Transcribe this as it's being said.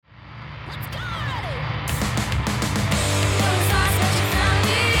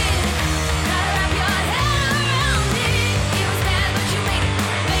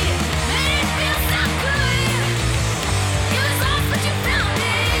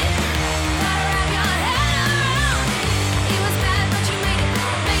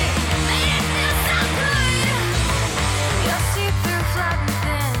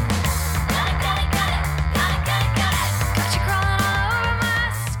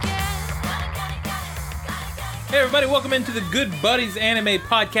Hey everybody, welcome into the Good Buddies Anime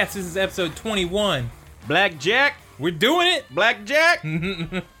Podcast. This is episode 21. Blackjack. We're doing it. Blackjack.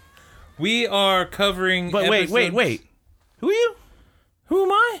 We are covering But wait. Who are you? Who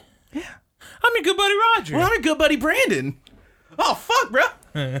am I? Yeah. I'm your good buddy Roger. Well, I'm your good buddy Brandon. Oh, fuck, bro.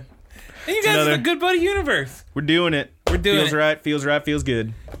 And you guys are the Good Buddy Universe. We're doing it. Feels right, feels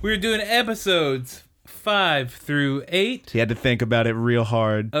good. We're doing episodes 5 through 8. He had to think about it real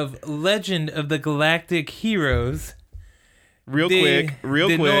hard. Of Legend of the Galactic Heroes. Real quick.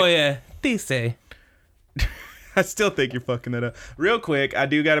 Neue. Dice. I still think you're fucking that up. Real quick, I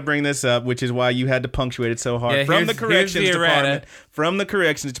do got to bring this up, which is why you had to punctuate it so hard. Yeah, From the corrections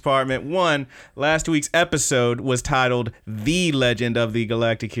department. One, last week's episode was titled The Legend of the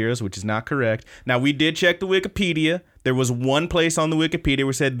Galactic Heroes, which is not correct. Now, we did check the Wikipedia. There was one place on the Wikipedia where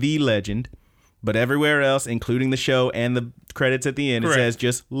it said The Legend, but everywhere else, including the show and the credits at the end, Correct. It says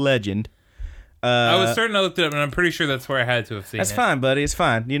just Legend. I was certain I looked it up, and I'm pretty sure that's where I had to have seen That's fine, buddy. It's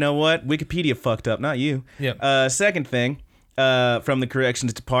fine. You know what? Wikipedia fucked up, not you. Yep. Second thing, from the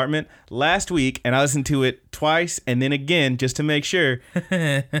corrections department, last week, and I listened to it twice and then again just to make sure,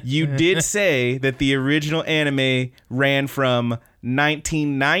 you did say that the original anime ran from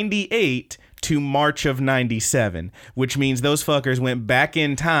 1998 to March of 97, which means those fuckers went back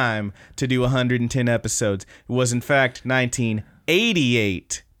in time to do 110 episodes. It was, in fact,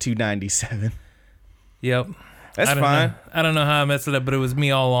 1988 to 97. Yep. That's fine. I don't know how I messed it up, but it was me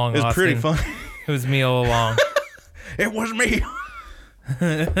all along, It was Austin. pretty fun. It was me all along. It was me. All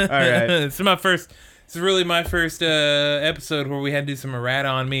right. It's really my first episode where we had to do some errata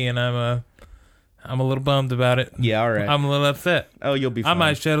on me, and I'm a little bummed about it. Yeah, all right. I'm a little upset. Oh, you'll be fine. I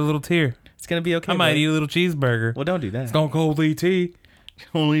might shed a little tear. It's going to be okay. I might eat a little cheeseburger. Well, don't do that. Stone Cold E.T.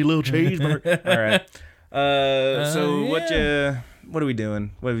 Only a little cheeseburger. All right. What are we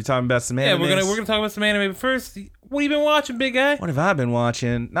doing? What are we talking about? Some anime? Yeah, we're gonna talk about some anime. But first, what have you been watching, big guy? What have I been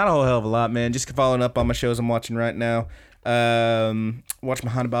watching? Not a whole hell of a lot, man. Just following up on my shows I'm watching right now. Watch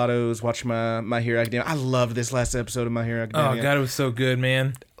my Hanabatos, watch my Hero Academia. I loved this last episode of My Hero Academia. Oh god, it was so good,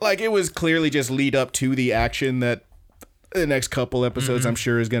 man. Like, it was clearly just lead up to the action that the next couple episodes I'm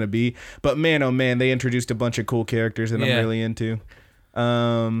sure is going to be. But man, oh man, they introduced a bunch of cool characters that I'm really into.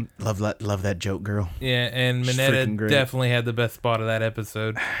 Love that joke girl. Yeah, and Mineta definitely had the best spot of that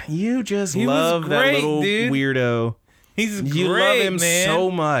episode. You just love that little weirdo. He's great, You love him man.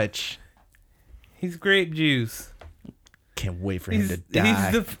 so much. He's grape juice. Can't wait for him to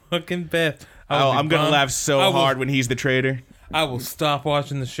die. He's the fucking best. I'm gonna laugh so hard when he's the traitor. I will stop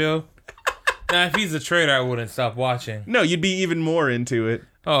watching the show. Now, if he's a traitor, I wouldn't stop watching. No, you'd be even more into it.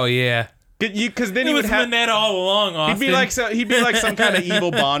 Oh yeah. Because then he would have Mineta all along. Austin. He'd be like some kind of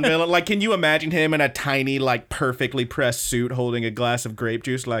evil Bond villain. Like, can you imagine him in a tiny, like, perfectly pressed suit holding a glass of grape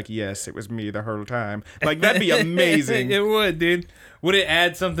juice? Like, yes, it was me the whole time. Like, that'd be amazing. It would, dude. Would it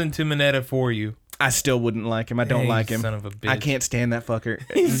add something to Mineta for you? I still wouldn't like him. I don't like him. Son of a bitch. I can't stand that fucker.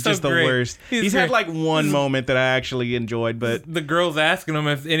 He's just great. the worst. He's had like one moment that I actually enjoyed, but the girl's asking him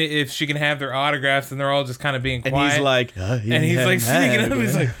if she can have their autographs, and they're all just kind of being quiet. And he's like, sneaking up.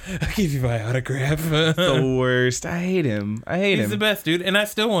 He's like, "I'll give you my autograph." The worst. I hate him. He's the best, dude, and I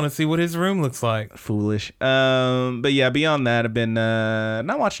still want to see what his room looks like. Foolish. But yeah, beyond that, I've been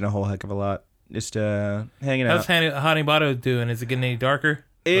not watching a whole heck of a lot. Just hanging out. How's Hanabato doing? Is it getting any darker?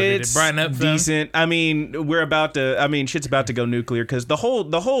 It's brighten up decent. I mean, shit's about to go nuclear because the whole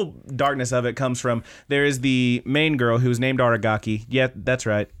darkness of it comes from there is the main girl who's named Aragaki. Yeah, that's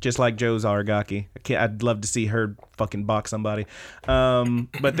right. Just like Joe's Aragaki. I'd love to see her fucking box somebody.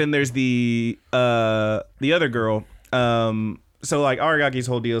 But then there's the other girl. So like Aragaki's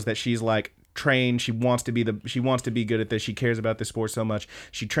whole deal is that she's like trained. She wants to be good at this. She cares about this sport so much.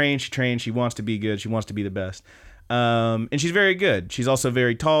 She trains. She wants to be good. She wants to be the best. And she's very good. She's also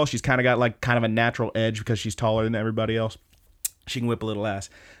very tall. She's kind of a natural edge because she's taller than everybody else. She can whip a little ass.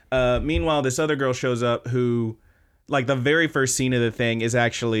 Meanwhile, this other girl shows up who, like, the very first scene of the thing is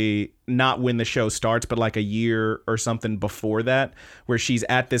actually not when the show starts, but like a year or something before that, where she's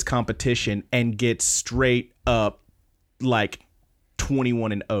at this competition and gets straight up, like,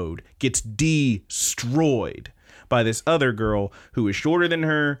 21 and 0'd. Gets destroyed by this other girl who is shorter than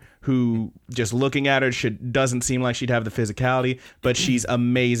her, who just looking at her doesn't seem like she'd have the physicality, but she's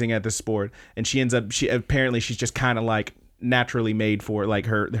amazing at the sport. And she ends up, apparently she's just kind of like naturally made for it, like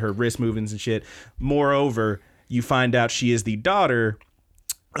her wrist movements and shit. Moreover, you find out she is the daughter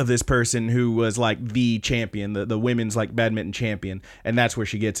of this person who was like the champion, the women's like badminton champion, and that's where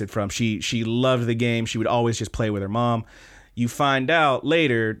she gets it from. She loved the game. She would always just play with her mom. You find out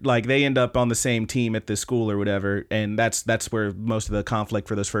later, like they end up on the same team at this school or whatever, and that's where most of the conflict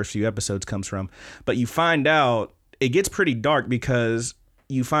for those first few episodes comes from. But you find out it gets pretty dark because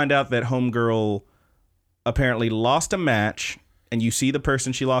you find out that homegirl apparently lost a match, and you see the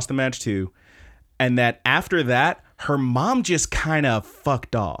person she lost the match to, and that after that, her mom just kind of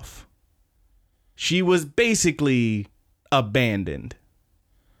fucked off. She was basically abandoned,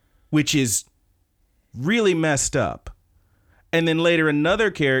 which is really messed up. And then later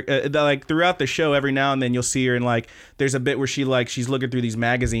another character, like throughout the show, every now and then you'll see her and like there's a bit where she's looking through these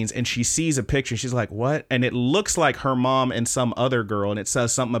magazines and she sees a picture. She's like, what? And it looks like her mom and some other girl, and it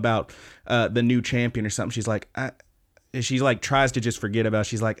says something about the new champion or something. She's like, she like tries to just forget about it.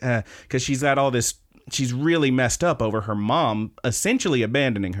 She's like, because she's got all this. She's really messed up over her mom essentially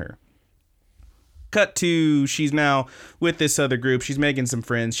abandoning her. Cut to, she's now with this other group. She's making some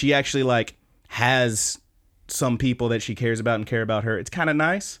friends. She actually like has some people that she cares about and care about her. It's kind of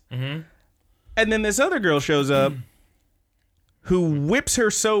nice. Mm-hmm. And then this other girl shows up who whips her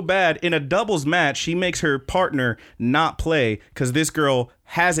so bad in a doubles match. She makes her partner not play because this girl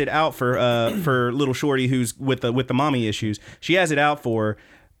has it out for little shorty who's with the mommy issues. She has it out for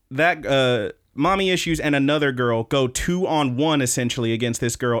that. Mommy issues and another girl go 2-on-1 essentially against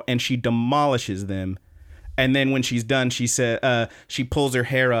this girl, and she demolishes them. And then when she's done, she said she pulls her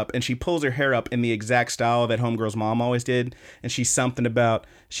hair up, and she pulls her hair up in the exact style that homegirl's mom always did. And she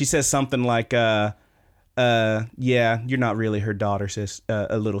says something like, "Yeah, you're not really her daughter,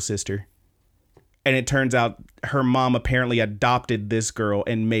 a little sister." And it turns out her mom apparently adopted this girl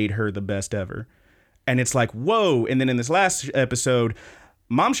and made her the best ever. And it's like, whoa! And then in this last episode,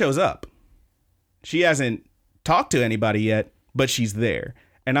 mom shows up. She hasn't talked to anybody yet, but she's there.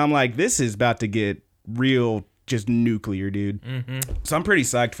 And I'm like, this is about to get real, just nuclear, dude. Mm-hmm. So I'm pretty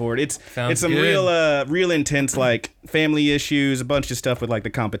psyched for it. It's some good. real intense, like family issues, a bunch of stuff with like the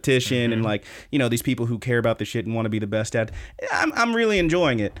competition and like, you know, these people who care about the shit and want to be the best at. I'm really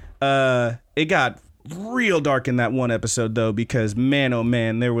enjoying it. It got real dark in that one episode though, because man, oh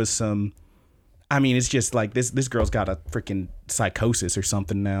man, there was some. I mean, it's just like this girl's got a freaking psychosis or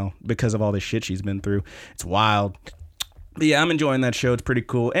something now because of all this shit she's been through. It's wild. But yeah, I'm enjoying that show. It's pretty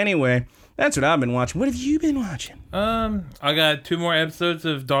cool. Anyway, that's what I've been watching. What have you been watching? I got 2 more episodes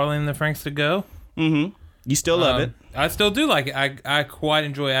of Darling and the Franxx to go. Mm-hmm. You still love it? I still do like it. I quite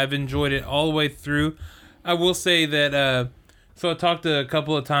enjoy it. I've enjoyed it all the way through. I will say that, so I talked a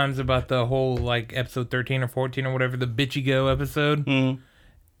couple of times about the whole, like, episode 13 or 14 or whatever, the Bitchy-Go episode. Mm-hmm.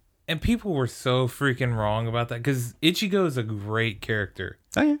 And people were so freaking wrong about that because Ichigo is a great character.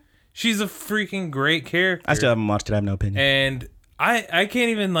 Oh, yeah. She's a freaking great character. I still haven't watched it. I have no opinion. And I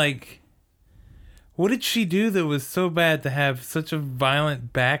can't even, like... What did she do that was so bad to have such a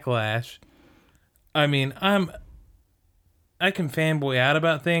violent backlash? I mean, I can fanboy out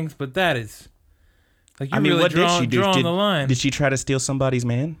about things, but that is... Like, you really what did she do? Drawing the line. Did she try to steal somebody's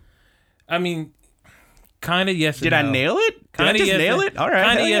man? I mean... Kind of yes and no. Did I nail it? Did I just nail it? All right.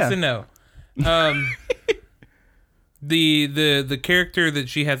 Kind of yes and no. The character that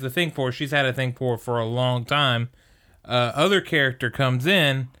she has a thing for, she's had a thing for a long time. Other character comes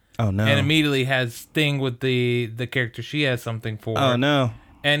in. Oh no. And immediately has thing with the character she has something for. Oh no.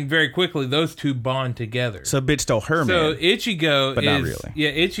 And very quickly those two bond together. So bitch stole her man. So Ichigo but not really. Yeah,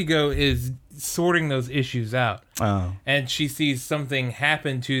 Ichigo is sorting those issues out. Oh. And she sees something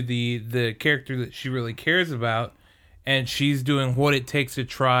happen to the character that she really cares about, and she's doing what it takes to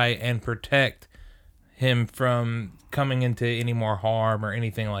try and protect him from coming into any more harm or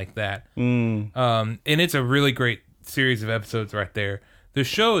anything like that. And it's a really great series of episodes right there. The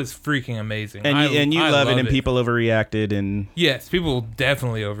show is freaking amazing. And you love it, and people overreacted. And yes, people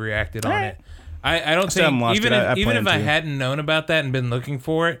definitely overreacted on it. I don't think, even if I hadn't known about that and been looking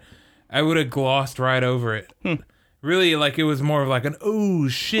for it, I would have glossed right over it. Really, like it was more of like an oh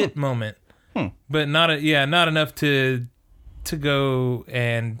shit moment, but not enough to go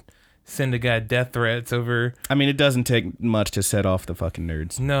and send a guy death threats over. I mean, it doesn't take much to set off the fucking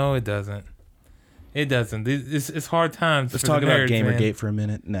nerds. No, it doesn't. It doesn't. It's hard times. Let's talk about Gamergate for a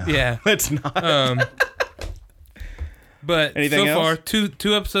minute. No, yeah, let's not. But anything so else? far,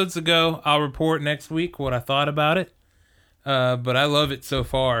 two episodes ago, I'll report next week what I thought about it. But I love it so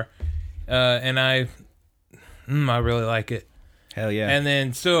far, and I really like it. Hell yeah. And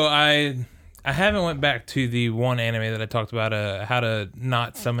then, so I haven't went back to the one anime that I talked about, how to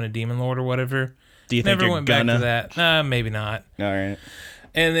not summon a demon lord or whatever. Do you think Never you're went gonna? back to that. Maybe not. All right.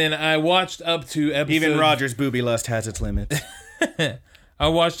 And then I watched up to episode... Even Roger's booby lust has its limits. I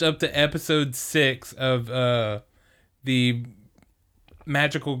watched up to episode 6 of the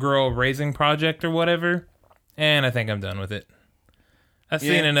Magical Girl Raising Project or whatever, and I think I'm done with it. I've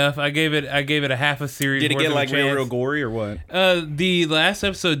seen enough. I gave it a half a series. Did it get like real gory or what? The last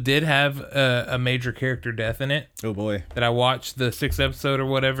episode did have a major character death in it. Oh boy! That I watched the 6th episode or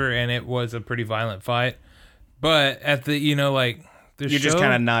whatever, and it was a pretty violent fight. But at the the you're just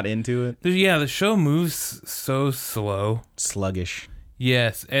kind of not into it. The show moves so slow, sluggish.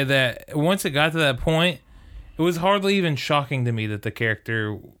 Yes, and that once it got to that point, it was hardly even shocking to me that the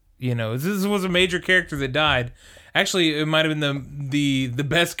character, this was a major character that died. Actually, it might have been the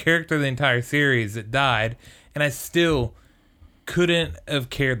best character of the entire series that died, and I still couldn't have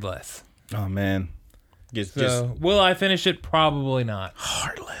cared less. Oh, man. Will I finish it? Probably not.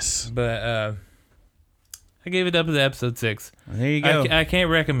 Heartless. But I gave it up to episode 6. There you go. I can't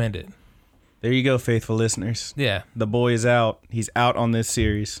recommend it. There you go, faithful listeners. Yeah. The boy is out. He's out on this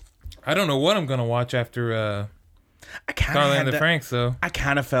series. I don't know what I'm going to watch after... Carly and the Franks, though. I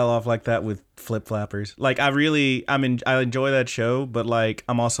kind of fell off like that with Flip Flappers. Like, I enjoy that show, but like,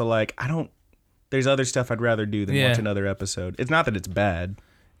 I'm also like, there's other stuff I'd rather do than watch another episode. It's not that it's bad.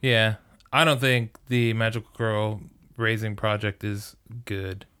 Yeah. I don't think the Magical Girl Raising Project is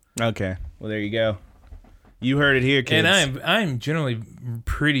good. Okay. Well, there you go. You heard it here, kids. And I'm generally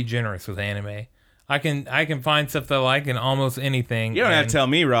pretty generous with anime. I can find stuff that I like in almost anything. You don't have to tell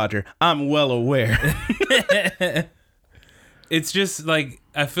me, Roger. I'm well aware. It's just like,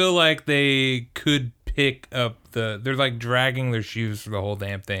 I feel like they could pick up they're like dragging their shoes for the whole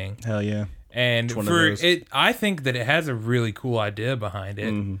damn thing. Hell yeah. And I think that it has a really cool idea behind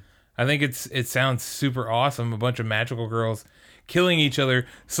it. Mm-hmm. I think it sounds super awesome. A bunch of magical girls killing each other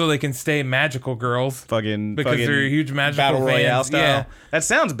so they can stay magical girls. Because they're huge magical battle fans. royale style. Yeah. That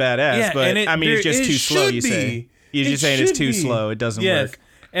sounds badass, but it's just too slow, you say. You're just saying it's too slow. It doesn't work.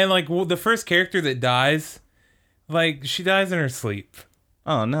 And like, the first character that dies, like, she dies in her sleep.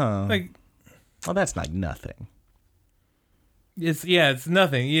 Oh no. Like, well, that's like nothing. It's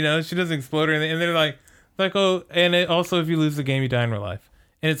nothing. She doesn't explode or anything. And they're like, oh, and also if you lose the game, you die in real life.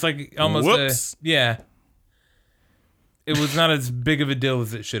 And it's like almost whoops. It was not as big of a deal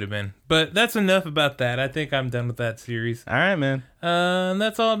as it should have been. But that's enough about that. I think I'm done with that series. All right, man. And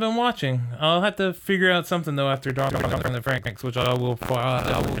that's all I've been watching. I'll have to figure out something, though, after Dark and the Franks, which I will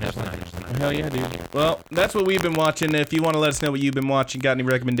finish tonight. Hell yeah, dude. Well, that's what we've been watching. If you want to let us know what you've been watching, got any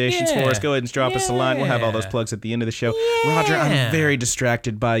recommendations for us, go ahead and drop us a line. We'll have all those plugs at the end of the show. Yeah. Roger, I'm very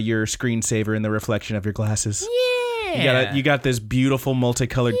distracted by your screensaver and the reflection of your glasses. You got this beautiful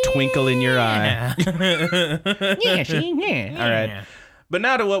multicolored twinkle in your eye. All right. But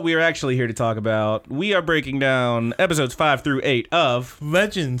now to what we are actually here to talk about. We are breaking down episodes 5 through 8 of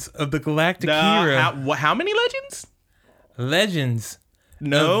Legends of the Galactic Hero. How many legends? Legends.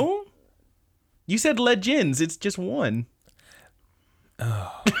 No. You said legends. It's just one.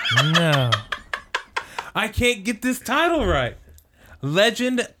 Oh, no. I can't get this title right.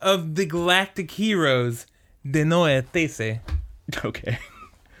 Legend of the Galactic Heroes. De Neue. Okay.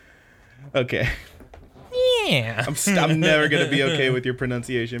 Okay. Yeah. I'm never going to be okay with your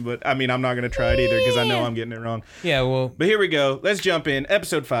pronunciation, but I'm not going to try it either because I know I'm getting it wrong. Yeah, well. But here we go. Let's jump in.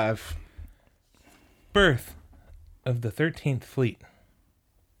 Episode 5. Birth of the 13th Fleet.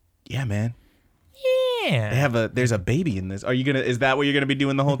 Yeah, man. Yeah. There's a baby in this. Is that what you're going to be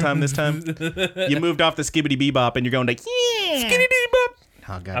doing the whole time this time? You moved off the skibbity bebop and you're going to skibbity bebop.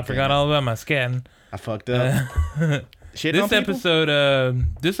 Oh, God. I forgot all about my scatting. I fucked up.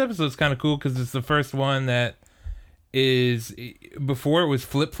 This episode's kind of cool because it's the first one that is before it was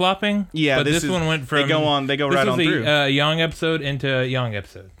flip flopping. Yeah, but this one went from they go right on through. A young episode into a young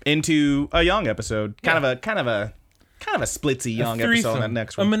episode. Into a young episode, kind of a splitsy young episode. On that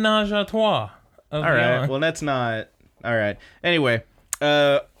next one, a menage a trois. All right. Well, that's not all right. Anyway,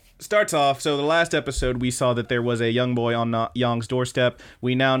 starts off. So the last episode, we saw that there was a young boy on Yong's doorstep.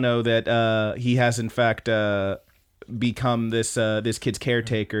 We now know that he has in fact become this kid's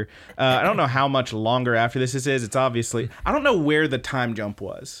caretaker. I don't know how much longer after this is. It's obviously, I don't know where the time jump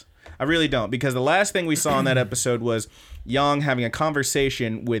was. I really don't, because the last thing we saw in that episode was Yang having a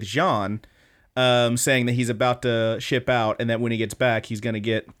conversation with Jean, saying that he's about to ship out and that when he gets back, he's going to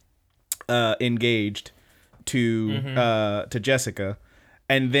get engaged to Jessica.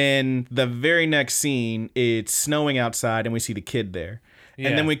 And then the very next scene, it's snowing outside and we see the kid there. Yeah.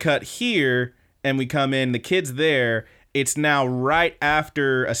 And then we cut here and we come in. The kid's there. It's now right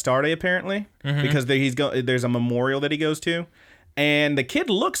after a star day, apparently, because there's a memorial that he goes to. And the kid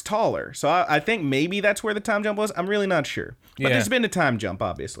looks taller. So I think maybe that's where the time jump was. I'm really not sure. But there's been a time jump,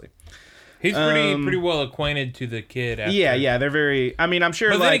 obviously. He's pretty well acquainted to the kid. After. Yeah, they're very... I mean, I'm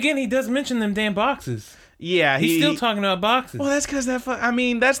sure, but then again, he does mention them damn boxes. Yeah, he's still talking about boxes. Well, that's because that's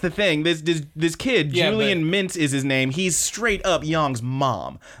the thing. This kid, Julian Mintz is his name. He's straight up Young's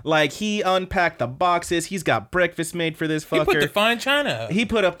mom. Like, he unpacked the boxes. He's got breakfast made for this fucker. He put the fine china up. He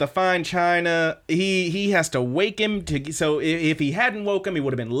put up the fine china. He has to wake him to. So if he hadn't woke him, he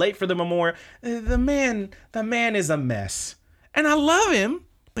would have been late for the memorial. The man is a mess, and I love him,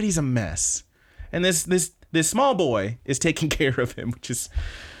 but he's a mess. And this small boy is taking care of him, which is,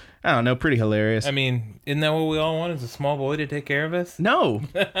 I don't know, pretty hilarious. I mean, isn't that what we all want, is a small boy to take care of us? No,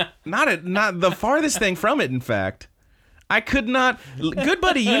 not the farthest thing from it, in fact. I could not... Good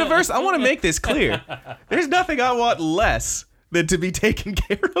Buddy Universe, I want to make this clear. There's nothing I want less than to be taken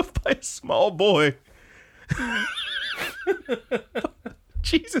care of by a small boy.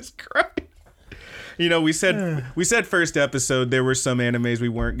 Jesus Christ. You know, we said first episode there were some animes we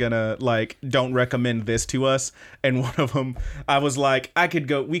weren't gonna like. Don't recommend this to us. And one of them, I was like,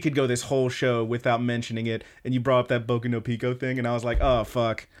 we could go this whole show without mentioning it. And you brought up that Boku no Pico thing, and I was like, oh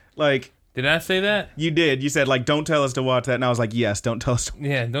fuck, like. Did I say that? You did. You said like, don't tell us to watch that, and I was like, yes, don't tell us.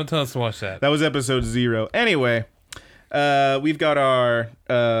 Yeah, don't tell us to watch that. That was episode 0. Anyway, we've got our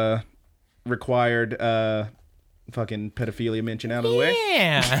required. Fucking pedophilia mention out of the way.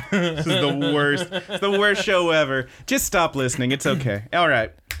 Yeah. This is the worst. It's the worst show ever. Just stop listening. It's okay. All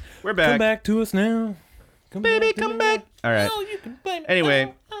right. We're back. Come back to us now. Baby, come back. All right. Oh, you can blame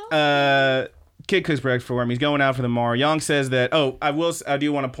Anyway, kid cooks breakfast for him. He's going out for the morrow. Yang says that, I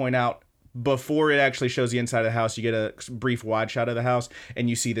do want to point out, before it actually shows the inside of the house, you get a brief wide shot of the house, and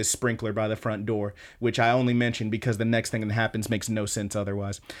you see this sprinkler by the front door, which I only mentioned because the next thing that happens makes no sense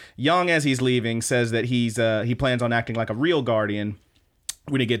otherwise. Yang, as he's leaving, says that he plans on acting like a real guardian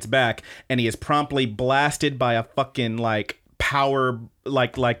when he gets back, and he is promptly blasted by a fucking, like, power,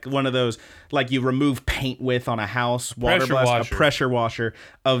 like one of those, like you remove paint with on a house, water blast, a pressure washer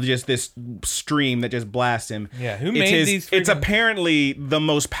of just this stream that just blasts him. Yeah, who made these? It's apparently the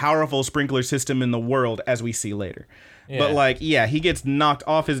most powerful sprinkler system in the world, as we see later. Yeah. But like, yeah, he gets knocked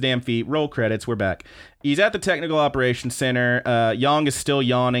off his damn feet. Roll credits. We're back. He's at the Technical Operations Center. Yang is still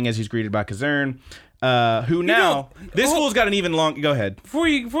yawning as he's greeted by Kazern, who now this fool's got an even long. Go ahead. Before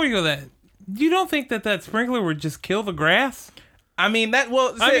you go that. You don't think that sprinkler would just kill the grass? I mean, that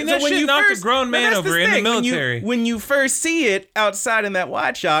shit knocked a grown man over in the military. When you first see it outside in that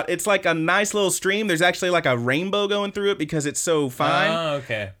wide shot, it's like a nice little stream. There's actually like a rainbow going through it because it's so fine. Oh,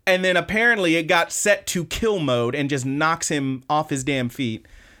 okay. And then apparently it got set to kill mode and just knocks him off his damn feet.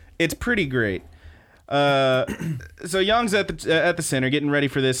 It's pretty great. So Young's at the center getting ready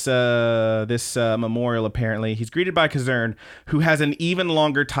for this memorial. Apparently, he's greeted by Kazern, who has an even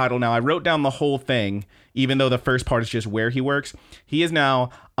longer title now. I wrote down the whole thing, even though the first part is just where he works. He is now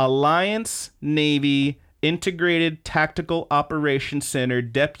Alliance Navy Integrated Tactical Operations Center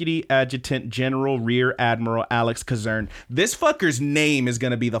Deputy Adjutant General Rear Admiral Alex Kazern. This fucker's name is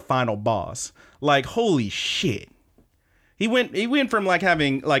gonna be the final boss. Like, holy shit. He went from like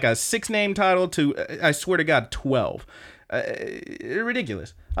having like a 6-name title to, I swear to God, 12.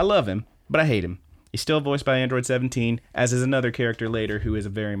 Ridiculous. I love him, but I hate him. He's still voiced by Android 17, as is another character later who is a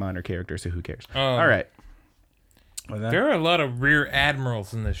very minor character, so who cares? All right. There are a lot of rear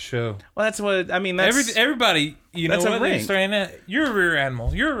admirals in this show. Well, that's what I mean. That's everybody. You know what they're saying? You're a rear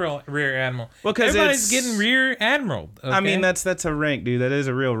admiral. You're a rear admiral. Well, because everybody's getting rear admiral. Okay? I mean, that's a rank, dude. That is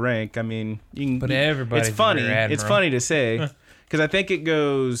a real rank. I mean, you can. But everybody's it's funny. Rear admiral. It's funny to say because I think it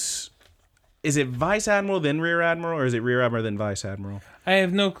goes. Is it vice admiral then rear admiral, or is it rear admiral then vice admiral? I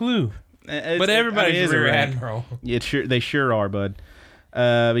have no clue. But everybody's rear admiral. They sure are, bud.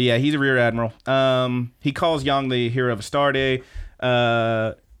 But yeah, he's a rear admiral. He calls Yang the hero of a star day.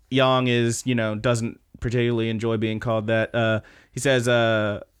 Yang is, doesn't particularly enjoy being called that. He says,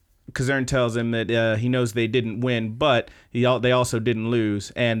 Kazern tells him that he knows they didn't win, but they also didn't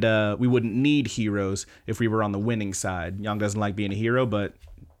lose, and we wouldn't need heroes if we were on the winning side. Yang doesn't like being a hero, but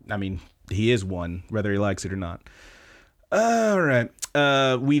I mean, he is one, whether he likes it or not. All right.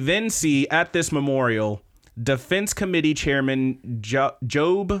 We then see at this memorial Defense Committee Chairman Job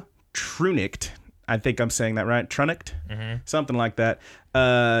Trunicht. I think I'm saying that right. Trunicht? Mm-hmm. Something like that.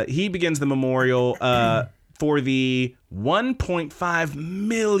 He begins the memorial for the 1.5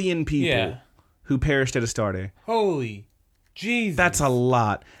 million people who perished at Astarte. Holy Jesus. That's a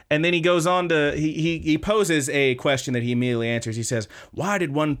lot. And then he goes on to, he poses a question that he immediately answers. He says, why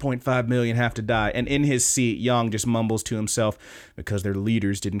did 1.5 million have to die? And in his seat, Yang just mumbles to himself, because their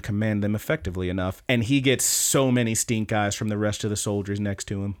leaders didn't command them effectively enough. And he gets so many stink eyes from the rest of the soldiers next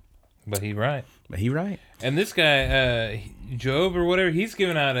to him. But he right. And this guy, Job or whatever, he's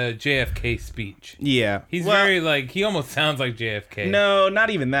giving out a JFK speech. Yeah. He's very, like, he almost sounds like JFK. No, not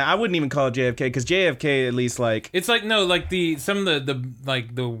even that. I wouldn't even call it JFK, because JFK at least, like... It's like, no, like, some of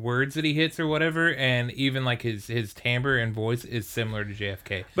the words that he hits or whatever, and even, like, his timbre and voice is similar to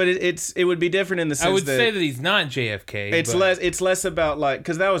JFK. But it would be different in the sense that... I would say that he's not JFK. It's less about, like...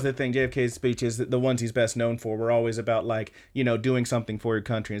 Because that was the thing, JFK's speeches, the ones he's best known for, were always about, like, you know, doing something for your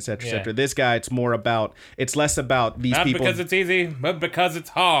country, etc., etc. This guy, it's more about... It's less about these people... Not because it's easy, but because it's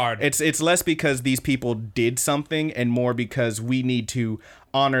hard. It's less because these people did something and more because we need to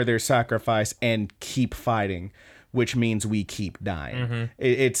honor their sacrifice and keep fighting, which means we keep dying. Mm-hmm.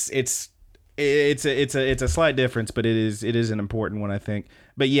 It's a slight difference, but it is an important one, I think.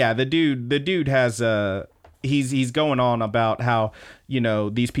 But yeah, the dude has he's going on about how, you know,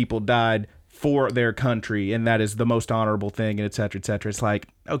 these people died for their country, and that is the most honorable thing, and et cetera, et cetera. It's like,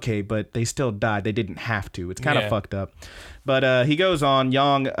 okay, but they still died. They didn't have to. It's kind of fucked up. But he goes on.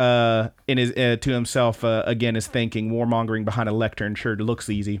 Yang, in his to himself, again, is thinking, warmongering behind a lectern sure looks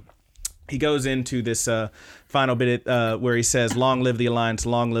easy. He goes into this final bit where he says, long live the Alliance,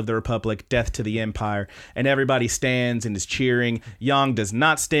 long live the Republic, death to the Empire. And everybody stands and is cheering. Yang does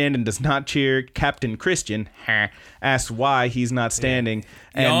not stand and does not cheer. Captain Christian asks why he's not standing.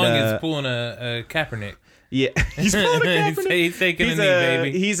 Yeah. Yang is pulling a Kaepernick. Yeah, he's pulling a Kaepernick. He's taking a knee,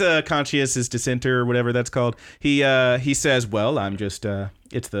 baby. He's a conscientious dissenter or whatever that's called. He says, well, I'm just,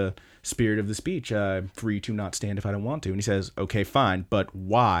 it's the spirit of the speech. I'm free to not stand if I don't want to. And he says, okay, fine, but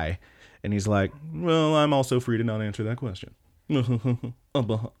why? And he's like, well, I'm also free to not answer that question. And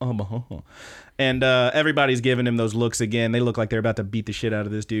everybody's giving him those looks again. They look like they're about to beat the shit out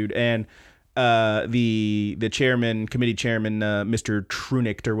of this dude. And the committee chairman, Mr.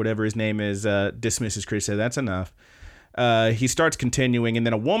 Trunicht or whatever his name is, dismisses Chris. Says, that's enough. He starts continuing, and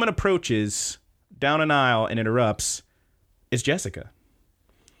then a woman approaches down an aisle and interrupts. It's Jessica.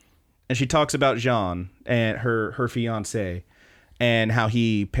 And she talks about Jean and her fiancé, and how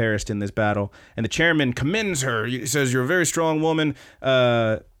he perished in this battle. And the chairman commends her. He says, you're a very strong woman.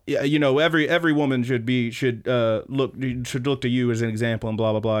 You know, every woman should look to you as an example, and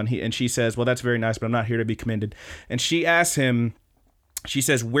blah, blah, blah. And she says, well, that's very nice, but I'm not here to be commended. And she asks him, she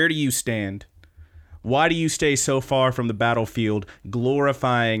says, where do you stand? Why do you stay so far from the battlefield,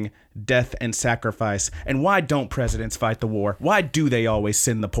 glorifying death and sacrifice? And why don't presidents fight the war? Why do they always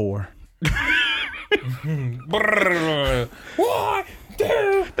send the poor? Why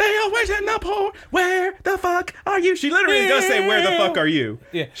do they always end up poor? Where the fuck are you? She literally does say, "Where the fuck are you?"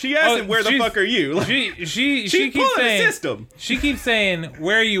 Yeah. She asks him, "Where the fuck are you?" Like, she keeps saying, the system. She keeps saying,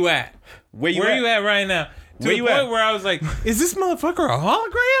 "Where are you at? Where you at right now?" To the point where I was like, "Is this motherfucker a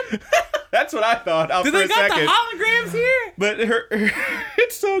hologram?" That's what I thought. Do they got the holograms here? But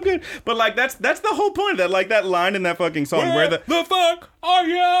it's so good. But like that's the whole point of that. Like that line in that fucking song. Where the fuck are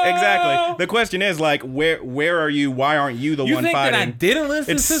you? Exactly. The question is like, where are you? Why aren't you the one fighting? You think that I didn't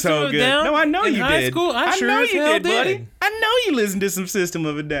listen to System of a Down? No, I know you did. In high school, I sure know as you hell did, buddy. I know you listened to some System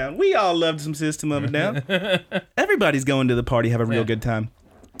of a Down. We all loved some System of a Down. Everybody's going to the party, have a real good time.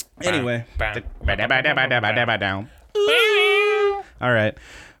 Anyway. All right.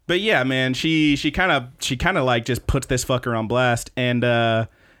 But yeah, man, she kind of like just puts this fucker on blast, and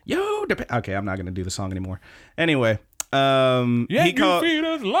okay, I'm not gonna do the song anymore. Anyway, he called feed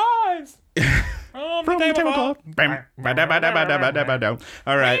us lies from the tablecloth.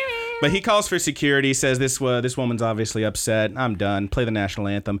 All right, but he calls for security. Says this woman's obviously upset. I'm done. Play the national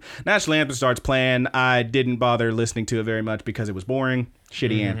anthem. National anthem starts playing. I didn't bother listening to it very much because it was boring.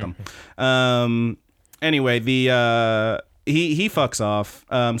 Shitty anthem. Anyway, He fucks off.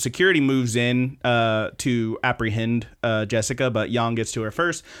 Security moves in to apprehend Jessica, but Yang gets to her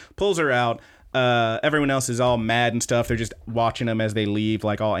first, pulls her out. Everyone else is all mad and stuff. They're just watching them as they leave,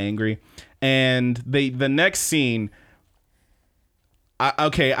 like all angry. And the next scene.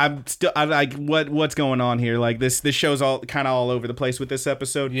 I'm like, what's going on here? Like this show's all kind of all over the place with this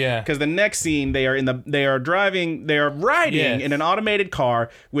episode. Yeah. Because the next scene, they are riding in an automated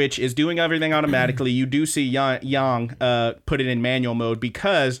car, which is doing everything automatically. You do see Yang put it in manual mode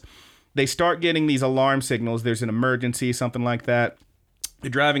because they start getting these alarm signals. There's an emergency, something like that.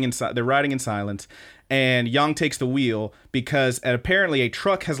 They're riding in silence, and Yang takes the wheel because apparently a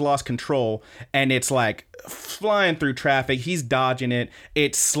truck has lost control, and it's like flying through traffic. He's dodging it.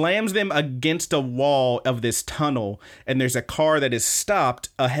 It slams them against a wall of this tunnel, and there's a car that is stopped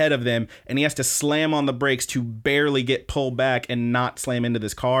ahead of them, and he has to slam on the brakes to barely get pulled back and not slam into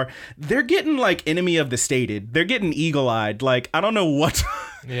this car. They're getting like Enemy of the Stated. They're getting eagle-eyed. Like, I don't know what.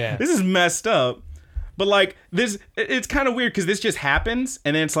 Yeah. This is messed up. But like this, it's kind of weird because this just happens,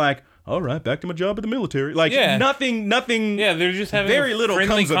 and then it's like, all right, back to my job at the military. Like nothing. Yeah, they're just having very little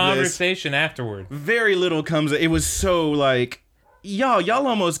friendly conversation afterward. Very little comes. It was so like, y'all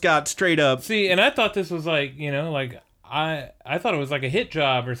almost got straight up. See, and I thought this was like, like I thought it was like a hit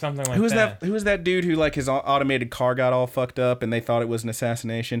job or something like that. Who was that dude who like his automated car got all fucked up and they thought it was an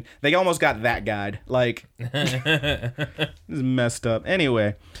assassination? They almost got that guy. Like, this is messed up.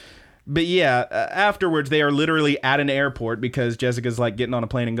 Anyway. But yeah, afterwards they are literally at an airport because Jessica's like getting on a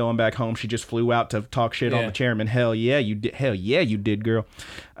plane and going back home. She just flew out to talk shit on the chairman. Hell yeah, you did. Hell yeah, you did, girl.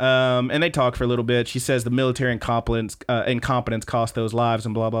 And they talk for a little bit. She says the military incompetence cost those lives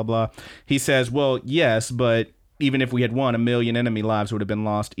and blah blah blah. He says, well, yes, but even if we had won, 1 million enemy lives would have been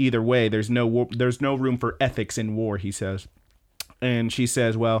lost. Either way, there's no room for ethics in war. He says, and she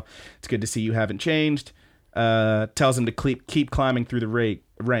says, well, it's good to see you haven't changed. Tells him to keep climbing through the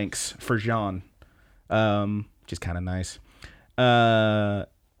ranks for Jean, which is kind of nice.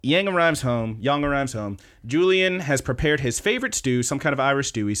 Yang arrives home. Julian has prepared his favorite stew, some kind of Irish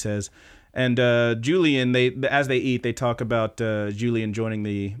stew, he says. And Julian, as they eat, they talk about Julian joining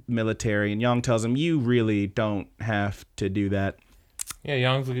the military. And Yang tells him, you really don't have to do that. Yeah,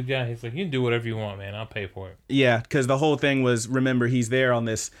 Young's a good guy. He's like, you can do whatever you want, man. I'll pay for it. Yeah, because the whole thing was, remember, he's there on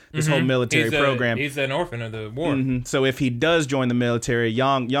this whole military program. He's an orphan of the war. Mm-hmm. So if he does join the military,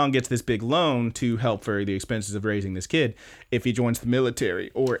 Yang gets this big loan to help for the expenses of raising this kid. If he joins the military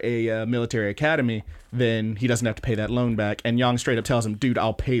or a military academy, then he doesn't have to pay that loan back. And Yang straight up tells him, dude,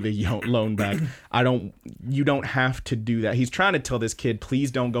 I'll pay the loan back. You don't have to do that. He's trying to tell this kid, please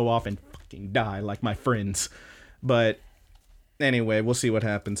don't go off and fucking die like my friends. But anyway, we'll see what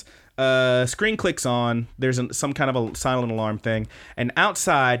happens. Screen clicks on. There's some kind of a silent alarm thing. And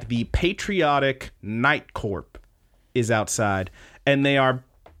outside, the Patriotic Night Corps is outside. And they are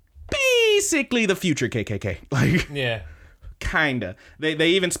basically the future KKK. Like, yeah. Kinda. They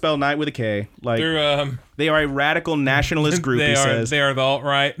even spell night with a K. Like, they are a radical nationalist group, he says. They are the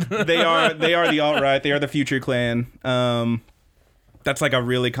alt-right. they are the alt-right. They are the future Klan. That's like a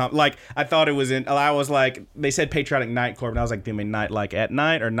really like I thought it was I was like, they said Patriotic Night Corps, and I was like, do you mean night like at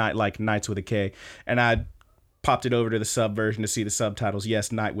night or night like nights with a K? And I popped it over to the sub version to see the subtitles.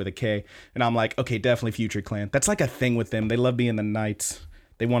 Yes, night with a K. And I'm like, okay, definitely future Klan. That's like a thing with them. They love being the knights.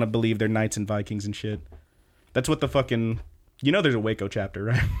 They want to believe they're knights and Vikings and shit. That's what the fucking, there's a Waco chapter,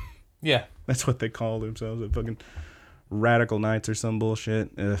 right? Yeah. That's what they call themselves, the fucking radical knights or some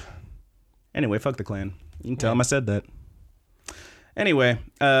bullshit. Ugh. Anyway, fuck the Klan. You can tell them I said that. Anyway,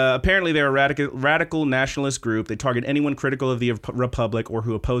 apparently they're a radical nationalist group. They target anyone critical of the Republic or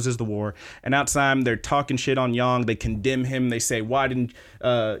who opposes the war. And outside, they're talking shit on Yang. They condemn him. They say, why didn't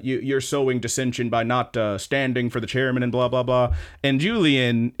you're sowing dissension by not standing for the chairman and blah, blah, blah. And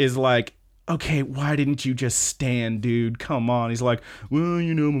Julian is like, okay, why didn't you just stand, dude? Come on. He's like, well,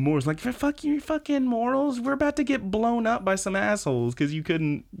 my morals. Like, fuck your fucking morals. We're about to get blown up by some assholes because you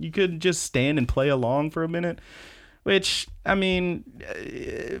couldn't just stand and play along for a minute. Which, I mean,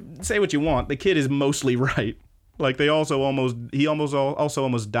 say what you want. The kid is mostly right. Like, he also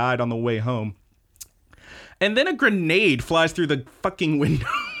almost died on the way home. And then a grenade flies through the fucking window.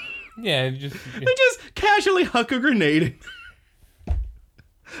 Yeah, They just casually huck a grenade.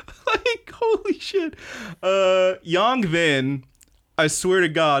 Like, holy shit. Yang then, I swear to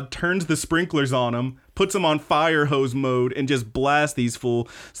God, turns the sprinklers on him, puts them on fire hose mode, and just blasts these fools.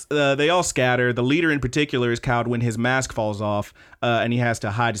 They all scatter. The leader in particular is cowed when his mask falls off, and he has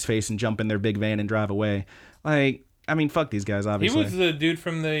to hide his face and jump in their big van and drive away. Like, I mean, fuck these guys, obviously. He was the dude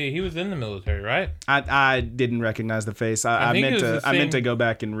he was in the military, right? I didn't recognize the face. I meant to go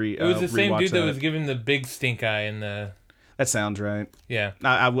back and It was the same dude that was given the big stink eye in the... That sounds right. Yeah.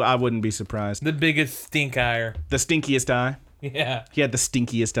 I wouldn't be surprised. The biggest stink eye. The stinkiest eye. Yeah. He had the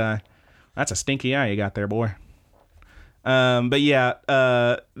stinkiest eye. That's a stinky eye you got there, boy. But yeah,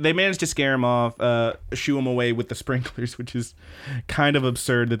 they managed to scare him off, shoo him away with the sprinklers, which is kind of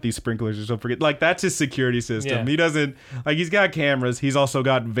absurd that these sprinklers are so like, that's his security system. Yeah. He doesn't, like, he's got cameras. He's also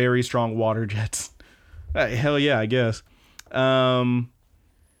got very strong water jets. Hell yeah, I guess.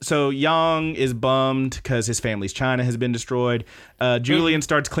 So Yang is bummed because his family's China has been destroyed. Julian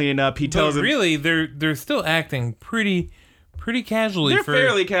starts cleaning up. He tells him, really, they're still acting pretty pretty casually. They're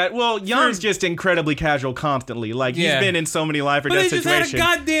fairly casual. Well, Young's just incredibly casual constantly. Like, he's been in so many life or death situations. But they just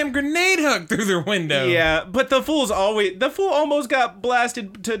had a goddamn grenade hook through their window. Yeah, but the fool almost got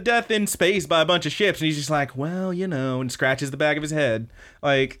blasted to death in space by a bunch of ships, and he's just like, well, and scratches the back of his head.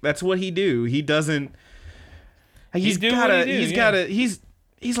 Like, that's what he do. He doesn't... He's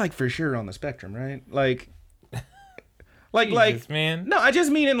like for sure on the spectrum, right? Like, man. No, I just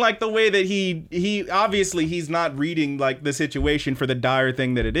mean in like the way that he obviously he's not reading like the situation for the dire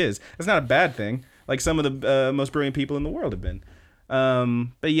thing that it is. It's not a bad thing. Like some of the most brilliant people in the world have been.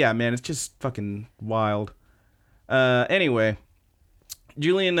 But yeah, man, it's just fucking wild. Anyway,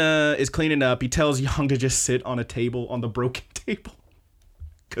 Julian is cleaning up. He tells Young to just sit on the broken table.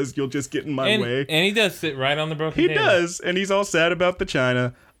 Because you'll just get in my way. And he does sit right on the broken table. He does, and he's all sad about the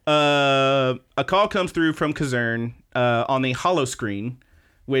china. A call comes through from Kazern on the holo screen,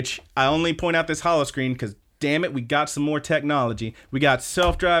 which I only point out this holo screen because, damn it, we got some more technology. We got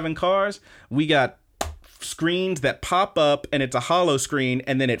self-driving cars. We got screens that pop up, and it's a holo screen,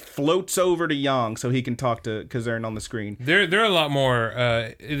 and then it floats over to Yang so he can talk to Kazern on the screen. They're a lot more...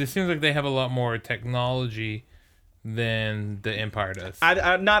 it seems like they have a lot more technology than the Empire does.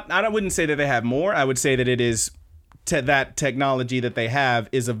 I wouldn't say that they have more. I would say that it is that technology that they have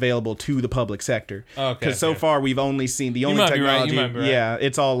is available to the public sector. Because so far we've only seen the only technology. You might be right. Yeah,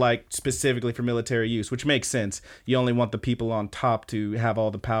 it's all like specifically for military use, which makes sense. You only want the people on top to have all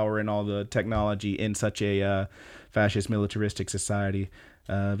the power and all the technology in such a fascist militaristic society,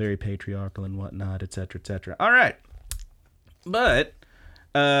 very patriarchal and whatnot, etc., etc. All right, but.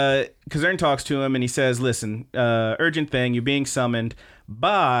 Kazern talks to him and he says, listen, urgent thing, you're being summoned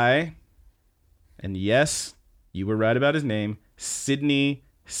by, and yes, you were right about his name, Sidney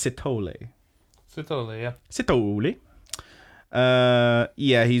Sitole. Sitole, yeah. Sitole.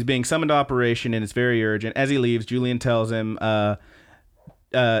 Yeah, he's being summoned to operation and it's very urgent. As he leaves, Julian tells him,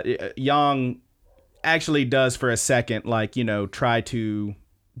 Yang actually does for a second, like, try to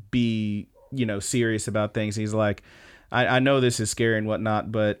be, serious about things. He's like, I know this is scary and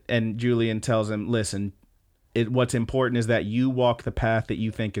whatnot, and Julian tells him, listen, what's important is that you walk the path that you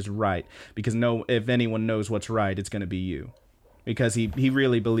think is right, because if anyone knows what's right, it's going to be you, because he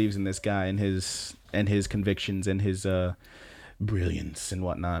really believes in this guy and his convictions and his brilliance and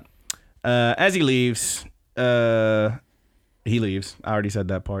whatnot. As he leaves, I already said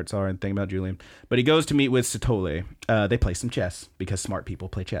that part. Sorry, I'm thinking about Julian. But he goes to meet with Sitole. They play some chess because smart people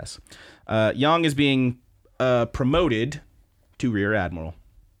play chess. Yang is being promoted to Rear Admiral.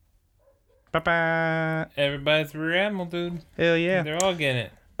 Ba-ba. Everybody's Rear Admiral, dude. Hell yeah. They're all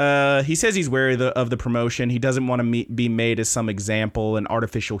getting it. He says he's wary of the promotion. He doesn't want to be made as some example, an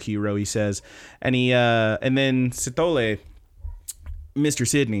artificial hero, he says. And then Sitole, Mr.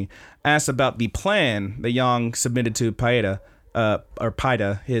 Sidney, asks about the plan that Yang submitted to Paida,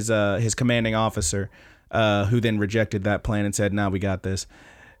 his commanding officer, who then rejected that plan and said, "No, we got this."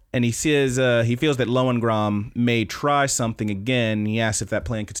 And he says he feels that Lohengrin may try something again. He asks if that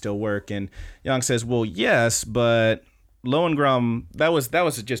plan could still work, and Yang says, "Well, yes, but Lohengrin, that was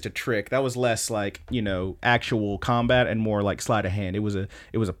just a trick. That was less like actual combat and more like sleight of hand. It was a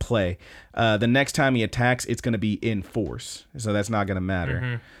play. The next time he attacks, it's going to be in force, so that's not going to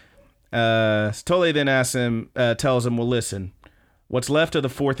matter." Sitole then tells him, "Well, listen. What's left of the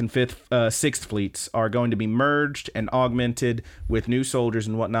 4th and 5th, 6th fleets are going to be merged and augmented with new soldiers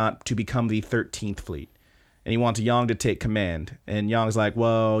and whatnot to become the 13th fleet." And he wants Yang to take command. And Yang's like,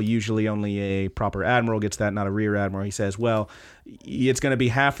 well, usually only a proper admiral gets that, not a rear admiral. He says, well, it's going to be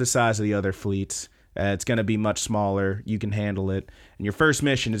half the size of the other fleets. It's going to be much smaller. You can handle it. And your first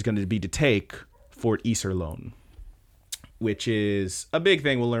mission is going to be to take Fort Iserlohn, which is a big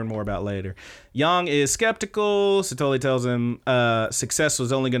thing we'll learn more about later. Yang is skeptical. Sitole tells him success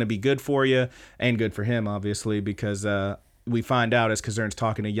was only going to be good for you, and good for him, obviously, because we find out as Kazern's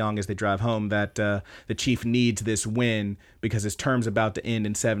talking to Yang as they drive home that the chief needs this win because his term's about to end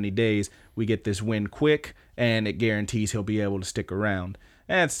in 70 days. We get this win quick, and it guarantees he'll be able to stick around.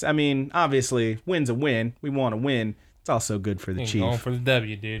 Obviously, win's a win. We want to win. It's also good for the chief. Going for the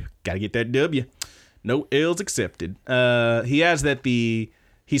W, dude. Got to get that W. No ills accepted. He adds that he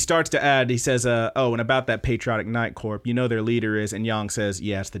starts to add, he says, and about that Patriotic Night Corps, their leader is, and Yang says,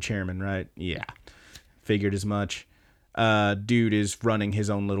 yeah, it's the chairman, right? Yeah. Figured as much. Dude is running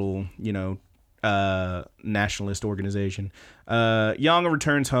his own little, nationalist organization. Yang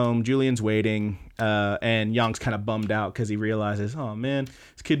returns home. Julian's waiting, and Yang's kind of bummed out because he realizes, oh, man,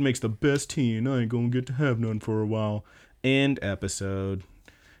 this kid makes the best tea, and I ain't going to get to have none for a while. End episode.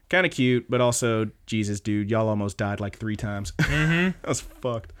 Kind of cute, but also, Jesus, dude, y'all almost died like 3 times. Mm-hmm. That was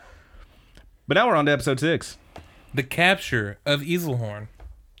fucked. But now we're on to episode 6. The Capture of Easelhorn,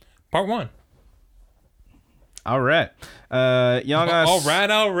 Part 1. All right. Young Us.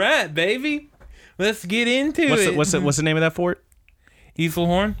 All right, baby. Let's get into it. What's the name of that fort?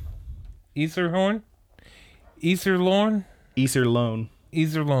 Easelhorn. You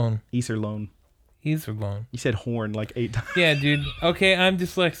said horn like 8 times. Yeah, dude. Okay, I'm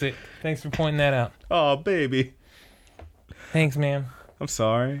dyslexic. Thanks for pointing that out. Oh, baby. Thanks, man. I'm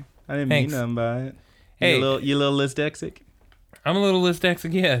sorry. I didn't mean nothing by it. Hey. You a little dyslexic? I'm a little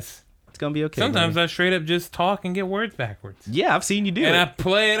dyslexic, yes. It's going to be okay. Sometimes I straight up just talk and get words backwards. Yeah, I've seen you do it. And I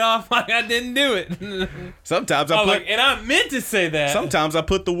play it off like I didn't do it. Sometimes and I meant to say that. Sometimes I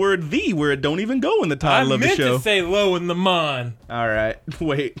put the word "the" where it don't even go in the title of the show. I meant to say "low" in the mon. All right.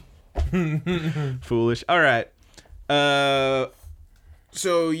 Wait. Foolish. All right.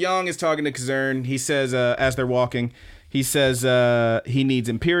 So Yang is talking to Kazern. He says, as they're walking, he says he needs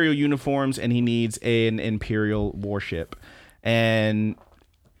Imperial uniforms and he needs an Imperial warship. And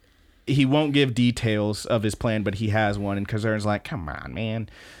he won't give details of his plan, but he has one. And Kazern's like, come on, man.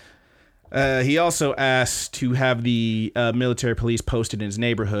 He also asked to have the military police posted in his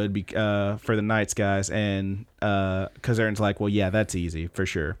neighborhood for the Knights guys. And Kazern's like, well, yeah, that's easy for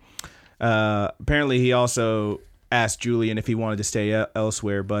sure. Apparently, he also asked Julian if he wanted to stay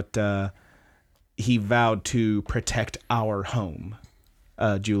elsewhere, but he vowed to protect our home,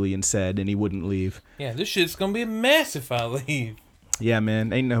 Julian said, and he wouldn't leave. Yeah, this shit's going to be a mess if I leave. Yeah,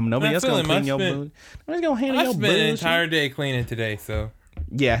 man. Ain't nobody else going to clean your boots. Nobody's going to handle your boots. I spent an entire day cleaning today, so...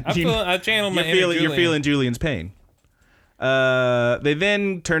 Yeah. I channel my inner Julian. You're feeling Julian's pain. They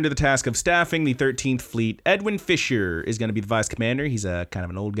then turn to the task of staffing the 13th Fleet. Edwin Fisher is going to be the vice commander. He's a kind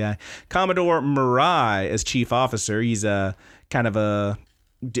of an old guy. Commodore Murai as chief officer. He's a kind of a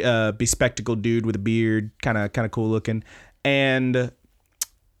bespectacled dude with a beard, kind of cool looking. And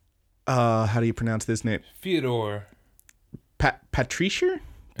how do you pronounce this name? Fyodor. Patricia?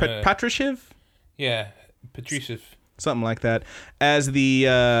 Patrushev? Yeah, Patrushev. Something like that. As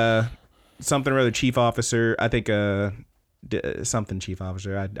the something or other chief officer, I think something chief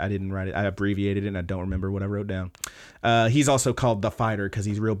officer. I didn't write it. I abbreviated it and I don't remember what I wrote down. He's also called the fighter because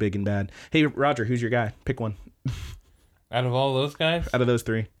he's real big and bad. Hey, Roger, who's your guy? Pick one. Out of all those guys? Out of those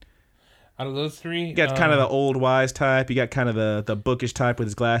three. You got kind of the old wise type. You got kind of the bookish type with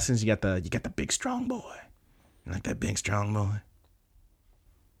his glasses. You got the big strong boy. You like that big strong boy?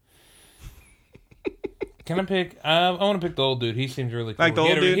 Can I pick? I want to pick the old dude. He seems really cool. Like the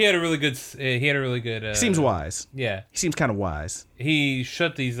old dude? He had a really good. He seems wise. Yeah. He seems kind of wise. He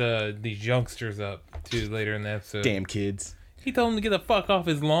shut these youngsters up too later in the episode. Damn kids. He told them to get the fuck off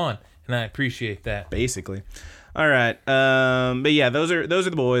his lawn, and I appreciate that. Basically. All right. But yeah, those are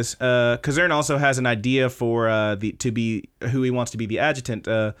the boys. Kazern also has an idea for who he wants to be the adjutant,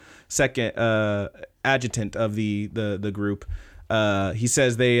 second adjutant of the group. He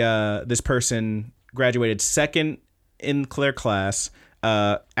says this person graduated second in their class,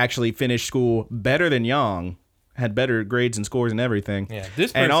 actually finished school better than Yang, had better grades and scores and everything. Yeah,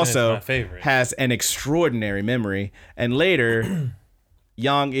 this person and also is my favorite. Has an extraordinary memory. And later,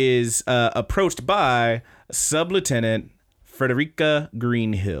 Yang is approached by Sub-Lieutenant Frederica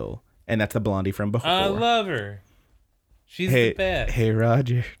Greenhill, and that's the blondie from before. I love her. She's the best. Hey,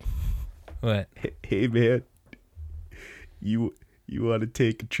 Roger. What? Hey, man. You want to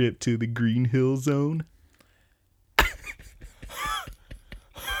take a trip to the Greenhill Zone? I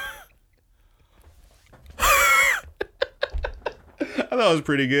thought it was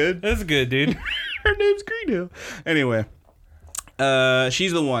pretty good. That's good, dude. Her name's Greenhill. Anyway,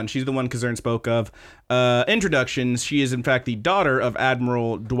 she's the one Kazern spoke of. Introductions. She is in fact the daughter of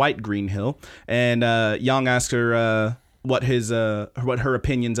Admiral Dwight Greenhill, and Yang asks her what her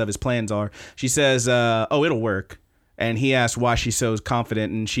opinions of his plans are. She says, "Oh, it'll work." And he asks why she's so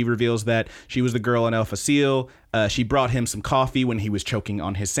confident, and she reveals that she was the girl in Alpha Seal. She brought him some coffee when he was choking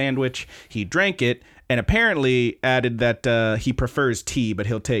on his sandwich. He drank it, and apparently added that he prefers tea, but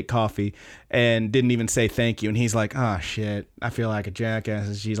he'll take coffee, and didn't even say thank you. And he's like, oh, shit, I feel like a jackass.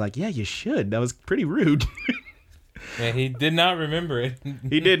 And she's like, yeah, you should. That was pretty rude. Yeah, he did not remember it.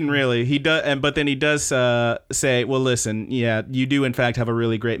 He didn't really. He does, but then he does say, "Well, listen, yeah, you do in fact have a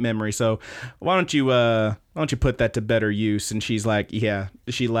really great memory. So why don't you put that to better use?" And she's like, "Yeah."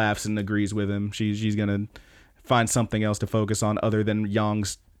 She laughs and agrees with him. She's gonna find something else to focus on other than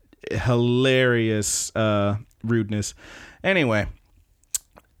Yang's hilarious rudeness. Anyway,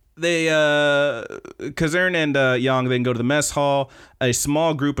 they Kazern and Yang then go to the mess hall. A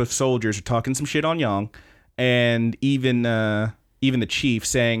small group of soldiers are talking some shit on Yang. And even the chief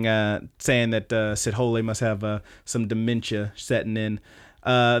saying that Sithole must have some dementia setting in.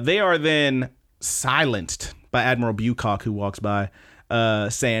 They are then silenced by Admiral Bucock, who walks by,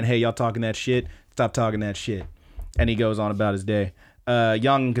 saying, "Hey, y'all talking that shit? Stop talking that shit." And he goes on about his day. Yang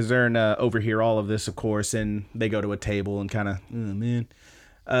and Kazern overhear all of this, of course, and they go to a table and kind of,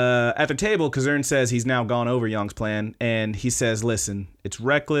 at the table, Kazern says he's now gone over Yang's plan, and he says, "Listen, it's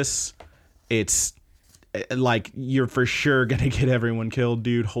reckless. It's like you're for sure gonna get everyone killed,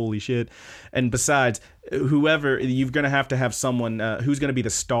 dude. Holy shit! And besides, whoever you're gonna have someone who's gonna be the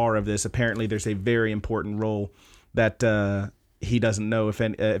star of this. Apparently, there's a very important role that he doesn't know if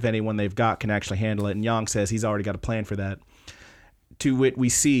anyone they've got can actually handle it." And Yang says he's already got a plan for that. To wit, we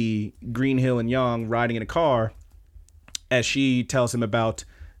see Greenhill and Yang riding in a car as she tells him about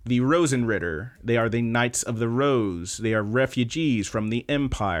the Rosenritter. They are the Knights of the Rose. They are refugees from the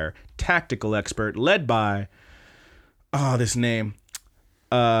Empire. Tactical expert led by, this name,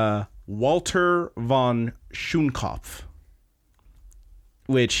 Walter von Schoonkopf,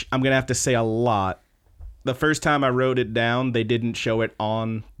 which I'm going to have to say a lot. The first time I wrote it down, they didn't show it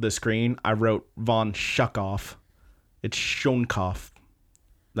on the screen. I wrote von Schuckhoff. It's Schoonkopf.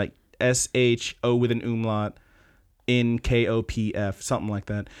 Like SHO with an umlaut. NKOPF, something like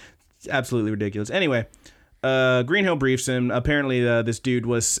that. It's absolutely ridiculous. Anyway, Greenhill briefs him. Apparently, this dude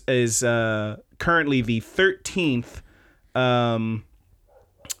is currently the 13th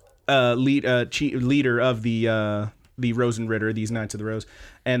leader of the Rosenritter, these Knights of the Rose,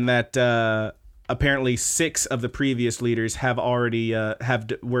 and that apparently 6 of the previous leaders have already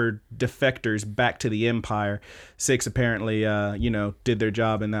were defectors back to the Empire. 6 apparently, did their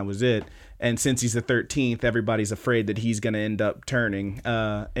job, and that was it. And since he's the 13th, everybody's afraid that he's going to end up turning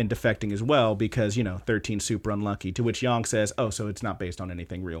and defecting as well because, 13 super unlucky. To which Yang says, "Oh, so it's not based on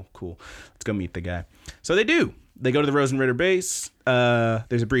anything real. Cool. Let's go meet the guy." So they do. They go to the Rosenritter base.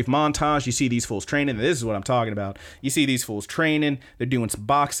 There's a brief montage. You see these fools training. This is what I'm talking about. You see these fools training. They're doing some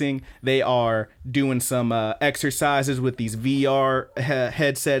boxing. They are doing some exercises with these VR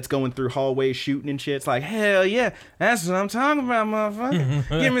headsets, going through hallways, shooting and shit. It's like, hell yeah, that's what I'm talking about,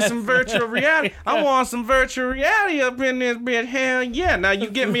 motherfucker. Give me some virtual reality. I want some virtual reality up in this bitch. Hell yeah. Now you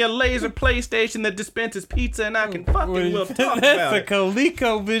get me a laser PlayStation that dispenses pizza and I can we'll talk about it. That's the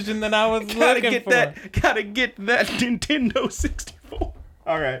ColecoVision that I was looking for. Gotta get that Nintendo 64.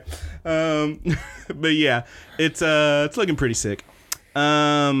 All right. But yeah, it's looking pretty sick.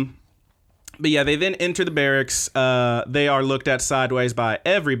 But yeah, they then enter the barracks. They are looked at sideways by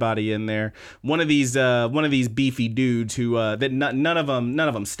everybody in there. One of these beefy dudes who that none of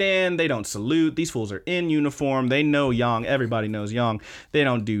them stand. They don't salute. These fools are in uniform. They know Yang. Everybody knows Yang. They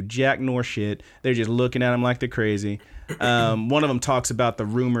don't do jack nor shit. They're just looking at him like they're crazy. One of them talks about the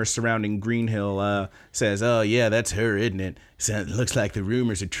rumors surrounding Greenhill. Says, "Oh yeah, that's her, isn't it? It looks like the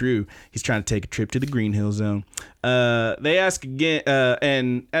rumors are true. He's trying to take a trip to the Greenhill zone." They ask again,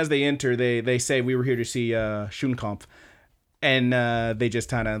 and as they enter, they say, "We were here to see Schoonkopf," and they just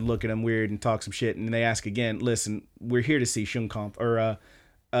kind of look at him weird and talk some shit. And they ask again, "Listen, we're here to see Schoonkopf," or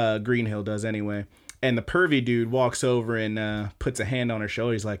Greenhill does anyway. And the pervy dude walks over and puts a hand on her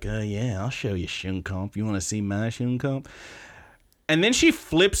shoulder. He's like, yeah, I'll show you Schoonkopf. You want to see my Schoonkopf?" And then she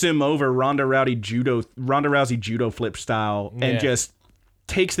flips him over Ronda Rousey judo flip style and just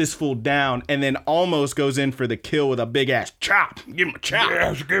takes this fool down and then almost goes in for the kill with a big ass chop. Give him a chop.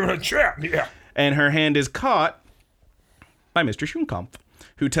 Yeah, give him a chop. Yeah. And her hand is caught by Mr. Schoonkopf,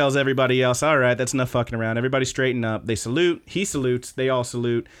 who tells everybody else, "All right, that's enough fucking around. Everybody straighten up." They salute. He salutes. They all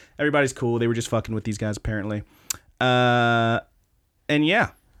salute. Everybody's cool. They were just fucking with these guys, apparently. And yeah,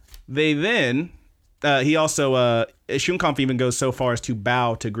 they then... he also... Schoonkopf even goes so far as to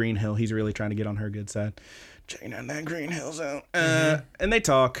bow to Greenhill. He's really trying to get on her good side. Checking out that Greenhill zone. And they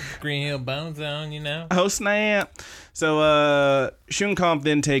talk. Greenhill bone zone, Oh, snap. So Schoonkopf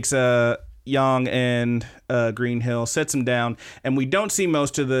then takes... Yang and Greenhill, sets him down, and we don't see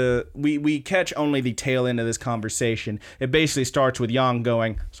most of the... We catch only the tail end of this conversation. It basically starts with Yang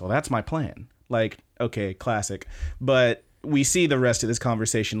going, "So that's my plan." Like, okay, classic. But we see the rest of this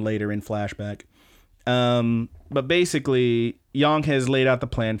conversation later in flashback. But basically, Yang has laid out the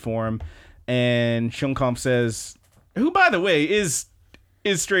plan for him, and Schoonkopf says, who, by the way, is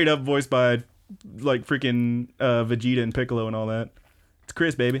straight up voiced by, like, freaking Vegeta and Piccolo and all that. It's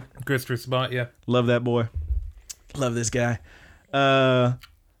Chris, baby. Christopher Spot, yeah. Love that boy. Love this guy. But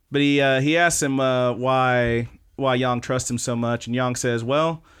he asks him why Yang trusts him so much, and Yang says,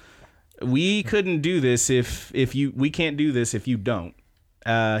 "Well, we couldn't do this we can't do this if you don't."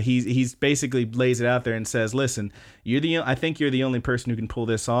 He's basically lays it out there and says, "Listen, I think you're the only person who can pull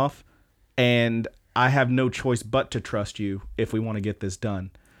this off, and I have no choice but to trust you if we want to get this done."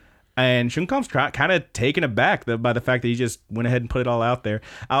 And Schoonkopf's kind of taken aback by the fact that he just went ahead and put it all out there.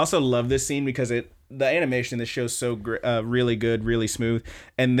 I also love this scene because the animation in this show is so really good, really smooth.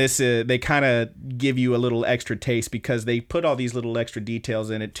 And this they kind of give you a little extra taste because they put all these little extra details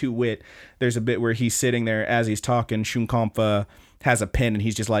in it. To wit, there's a bit where he's sitting there as he's talking. Shunkampf has a pen and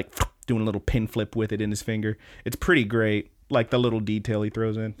he's just like doing a little pin flip with it in his finger. It's pretty great, like the little detail he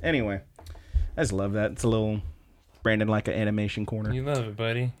throws in. Anyway, I just love that. It's a little Brandon like an animation corner. You love it,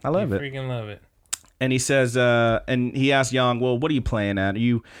 buddy. I love it. Freaking love it. And he says, and he asks Yang, well, what are you playing at? Are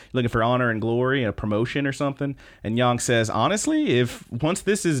you looking for honor and glory, a promotion or something? And Yang says, honestly, if once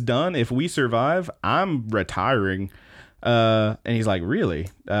this is done, if we survive, I'm retiring. And he's like, really?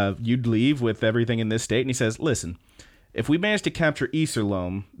 You'd leave with everything in this state? And he says, listen, if we manage to capture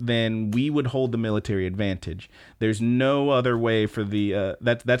Iserlohn, then we would hold the military advantage. There's no other way for the,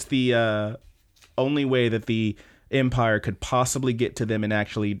 that's the only way that the Empire could possibly get to them and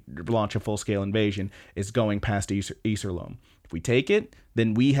actually launch a full-scale invasion is going past Iserlohn. If we take it,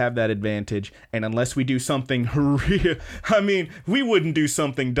 then we have that advantage, and unless we do something real, I mean, we wouldn't do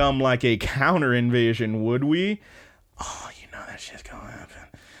something dumb like a counter-invasion, would we? Oh, you know that shit's gonna happen.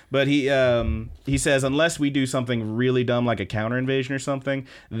 But he says unless we do something really dumb like a counter invasion or something,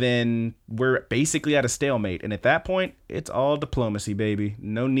 then we're basically at a stalemate. And at that point, it's all diplomacy, baby.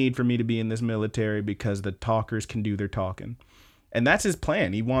 No need for me to be in this military because the talkers can do their talking. And that's his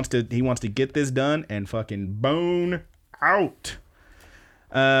plan. He wants to get this done and fucking bone out.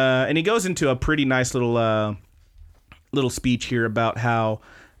 And he goes into a pretty nice little speech here about how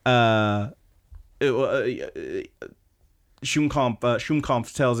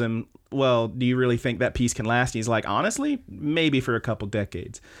Shunkampf tells him, well, do you really think that peace can last? And he's like, honestly, maybe for a couple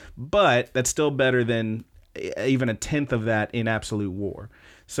decades. But that's still better than even a tenth of that in absolute war.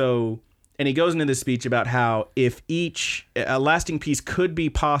 So, and he goes into this speech about how if a lasting peace could be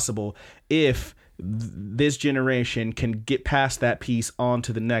possible if this generation can get past that peace on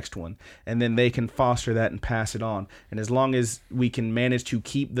to the next one, and then they can foster that and pass it on. And as long as we can manage to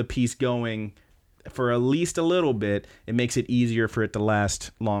keep the peace going for at least a little bit, it makes it easier for it to last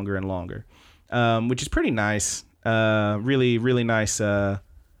longer and longer, which is pretty nice. Really nice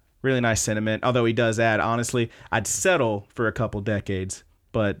sentiment. Although he does add, honestly, I'd settle for a couple decades,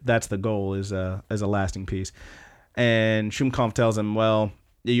 but that's the goal, is a lasting peace. And Shunkampf tells him, well,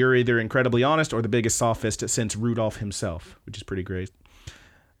 you're either incredibly honest or the biggest sophist since Rudolph himself, which is pretty great.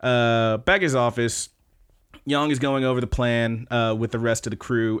 Back at his office, Yang is going over the plan with the rest of the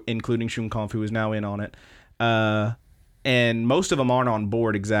crew, including Shunkampf, who is now in on it. And most of them aren't on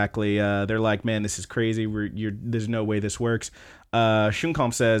board exactly. They're like, man, this is crazy. There's no way this works.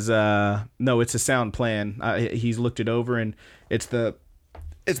 Shunkampf says, no, it's a sound plan. He's looked it over, and it's the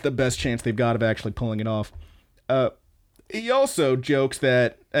best chance they've got of actually pulling it off. He also jokes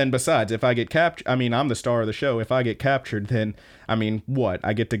that, and besides, if I get captured, I mean, I'm the star of the show. If I get captured, then, I mean, what?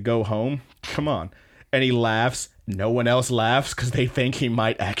 I get to go home? Come on. And he laughs. No one else laughs because they think he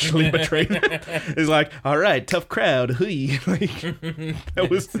might actually betray them. He's like, all right, tough crowd. Hui. Like, that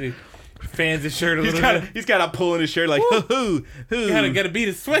was... Fans his shirt a little bit. He's got to pull in his shirt like, hoo. Gotta beat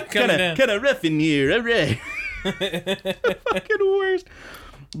his sweat coming down. Kind of rough in here. All right. Fucking worst.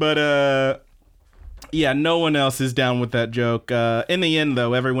 But, yeah, no one else is down with that joke. In the end,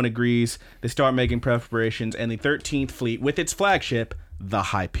 though, everyone agrees. They start making preparations, and the 13th Fleet, with its flagship, the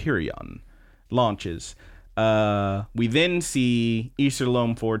Hyperion, launches. We then see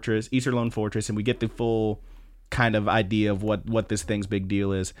Iserlohn Fortress, and we get the full kind of idea of what this thing's big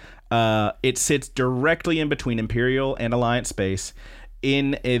deal is. It sits directly in between Imperial and Alliance space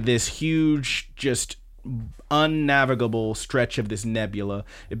in this huge, just unnavigable stretch of this nebula.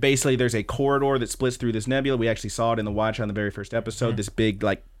 Basically, there's a corridor that splits through this nebula. We actually saw it in the Watch on the very first episode. This big,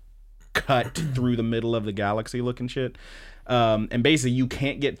 like, cut through the middle of the galaxy looking shit. And basically, you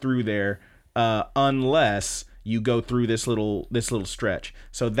can't get through there unless you go through this little stretch.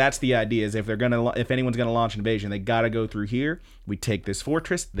 So that's the idea, is if anyone's gonna launch an invasion, they gotta go through here. We take this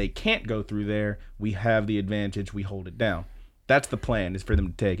fortress. They can't go through there. We have the advantage. We hold it down. That's the plan, is for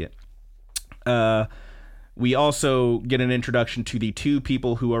them to take it. We also get an introduction to the two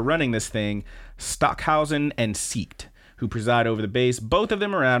people who are running this thing, Stockhausen and Sieht, who preside over the base. Both of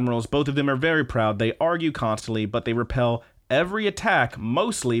them are admirals. Both of them are very proud. They argue constantly, but they repel every attack,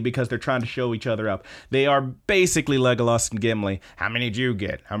 mostly because they're trying to show each other up. They are basically Legolas and Gimli. How many did you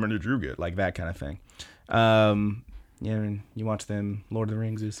get? How many did you get? Like that kind of thing. Yeah, you watch them Lord of the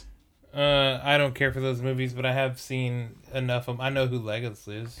Rings is? I don't care for those movies, but I have seen enough of them. I know who Legolas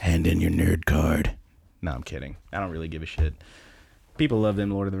is. Hand in your nerd card. No, I'm kidding. I don't really give a shit. People love them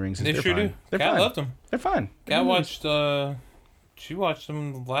Lord of the Rings. They sure do. Kat loved them. They're fine. Kat watched, she watched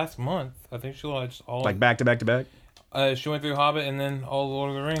them last month. I think she watched all like back to back to back? She went through Hobbit and then all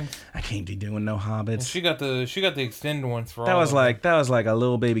Lord of the Rings. I can't be doing no Hobbits. And she got the extended ones for that all. Was like that was like a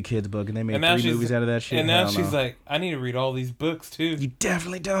little baby kid's book, and they made 3 movies out of that shit. And now she's like, I need to read all these books too. You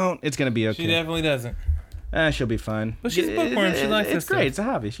definitely don't. It's gonna be okay. She definitely doesn't. She'll be fine. But she's a bookworm. She likes it's great. It's a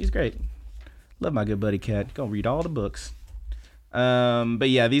hobby. She's great. Love my good buddy Kat. Gonna read all the books. But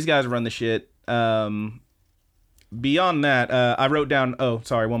yeah, these guys run the shit. Beyond that, I wrote down. Oh,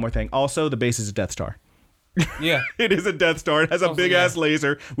 sorry, one more thing. Also, the base is a Death Star. Yeah, it is a Death Star. It has a big ass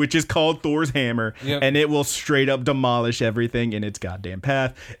laser, which is called Thor's hammer, and it will straight up demolish everything in its goddamn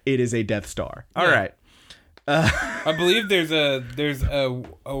path. It is a Death Star. All right. I believe there's a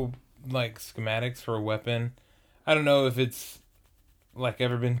like schematics for a weapon. I don't know if it's like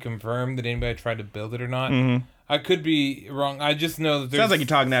ever been confirmed that anybody tried to build it or not. Mm-hmm. I could be wrong. I just know that there's... Sounds like you're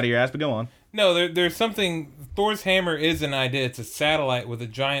talking out of your ass, but go on. No, there's something... Thor's hammer is an idea. It's a satellite with a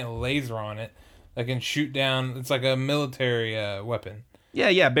giant laser on it that can shoot down... It's like a military weapon.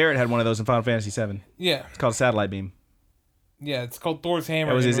 Yeah. Barrett had one of those in Final Fantasy VII. Yeah. It's called a satellite beam. Yeah, it's called Thor's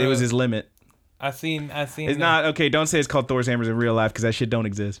hammer. It was his limit. I seen. It's not... Okay, don't say it's called Thor's hammers in real life, because that shit don't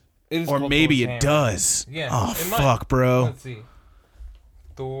exist. Or maybe it does. Yeah. Oh, fuck, bro. Let's see.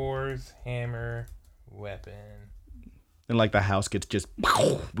 Thor's hammer weapon. And like the house gets just...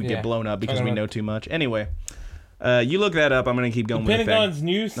 We get blown up because we know too much. Anyway, you look that up. I'm going to keep going with the Pentagon's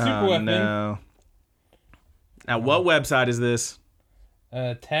new super weapon. No. Now, what website is this?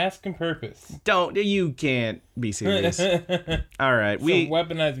 Task and Purpose. You can't be serious. All right.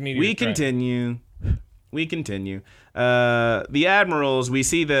 Weaponized meteor. We continue. The admirals, we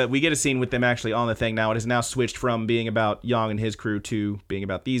get a scene with them actually on the thing now. It has now switched from being about Yang and his crew to being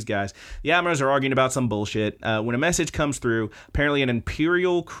about these guys. The admirals are arguing about some bullshit. When a message comes through, apparently an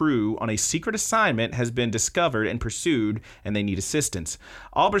Imperial crew on a secret assignment has been discovered and pursued, and they need assistance.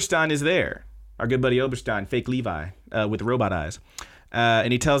 Oberstein is there. Our good buddy Oberstein, fake Levi, with the robot eyes.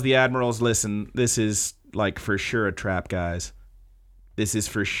 And he tells the admirals, listen, this is like for sure a trap, guys. This is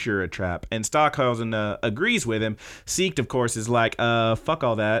for sure a trap. And Stockhausen agrees with him. Seeked, of course, is like, fuck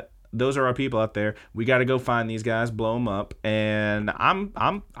all that. Those are our people out there. We got to go find these guys, blow them up, and I'm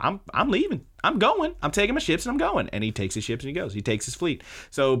leaving. I'm going. I'm taking my ships and I'm going. And he takes his ships and he goes. He takes his fleet.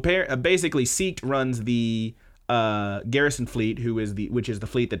 So basically, Seeked runs the garrison fleet, which is the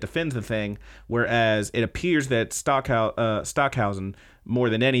fleet that defends the thing. Whereas it appears that Stockhausen, more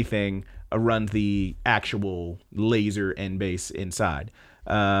than anything, runs the actual laser and base inside,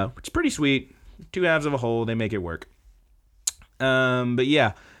 which is pretty sweet. 2 halves of a whole, they make it work. But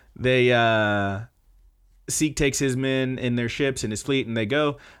yeah, Seek takes his men in their ships and his fleet, and they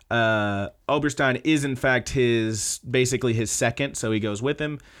go. Oberstein is in fact basically his second, so he goes with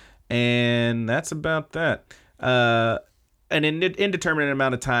him, and that's about that. An indeterminate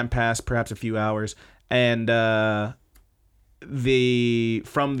amount of time passed, perhaps a few hours, and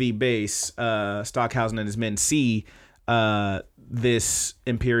from the base, Stockhausen and his men see this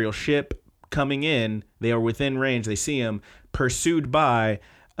Imperial ship coming in. They are within range. They see him pursued by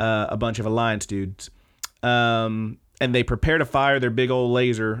a bunch of Alliance dudes, and they prepare to fire their big old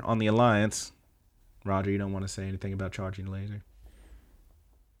laser on the Alliance. Roger, you don't want to say anything about charging the laser?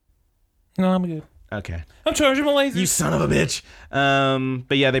 No, I'm good. Okay. I'm charging my laser. You son of a bitch.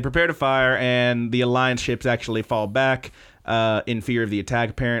 But yeah, they prepare to fire, and the Alliance ships actually fall back in fear of the attack,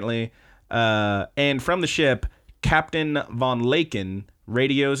 apparently. And from the ship, Captain Von Laken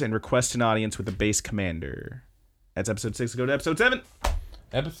radios and requests an audience with the base commander. That's episode 6. Go to episode 7.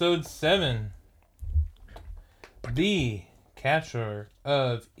 Episode 7. The Capture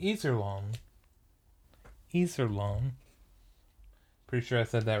of Iserlohn. Pretty sure I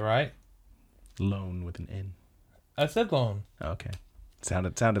said that right. Loan with an N. I said loan. Okay.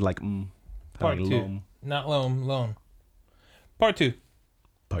 Sounded like Part 2. Loan. Not loan. Part 2.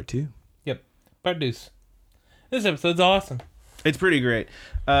 Part 2? Yep. Part deuce. This episode's awesome. It's pretty great.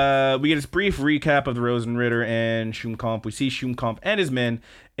 We get a brief recap of the Rosenritter and Schumkampf. We see Schumkampf and his men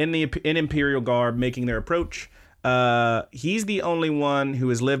in Imperial garb making their approach. He's the only one who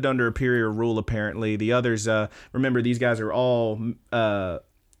has lived under Imperial rule, apparently. The others, remember, these guys are all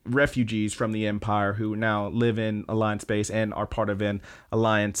refugees from the Empire who now live in Alliance base and are part of an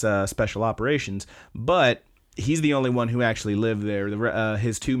Alliance special operations. But he's the only one who actually lived there.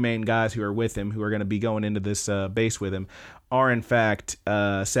 His 2 main guys who are with him, who are going to be going into this base with him, are in fact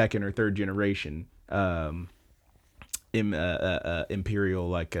second or third generation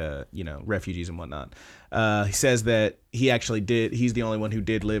Imperial, refugees and whatnot. He says that he's the only one who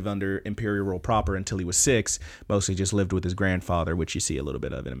did live under Imperial rule proper until he was 6, mostly just lived with his grandfather, which you see a little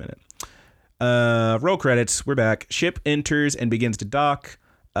bit of in a minute. Roll credits, we're back. Ship enters and begins to dock.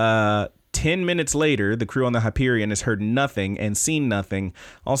 10 minutes later, the crew on the Hyperion has heard nothing and seen nothing.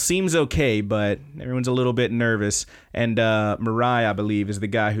 All seems okay, but everyone's a little bit nervous. And Mirai, I believe, is the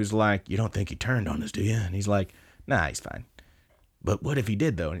guy who's like, you don't think he turned on us, do you? And he's like, nah, he's fine. But what if he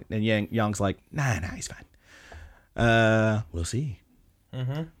did, though? And Yang's like, nah, he's fine. We'll see.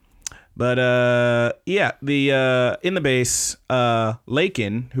 Mm-hmm. But, in the base,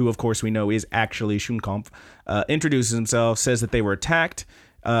 Lakin, who, of course, we know is actually Shunkampf, introduces himself, says that they were attacked.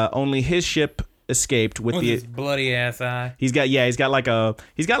 Only his ship escaped with his bloody ass eye. He's got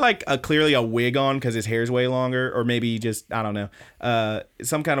clearly a wig on because his hair's way longer, or maybe just, I don't know,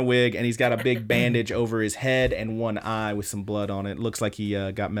 some kind of wig, and he's got a big bandage over his head and one eye with some blood on it. Looks like he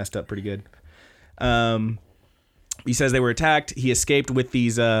got messed up pretty good. He says they were attacked. He escaped with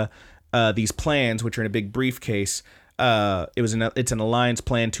these plans, which are in a big briefcase. It's an alliance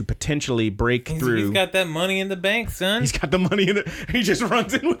plan to potentially break through. He's got that money in the bank, son. He's got the money in it. He just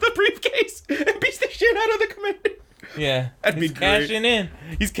runs in with a briefcase and beats the shit out of the commander. Yeah, that'd be great. Cashing in.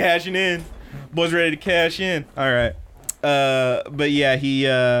 He's cashing in. Boy's ready to cash in. All right. But yeah, he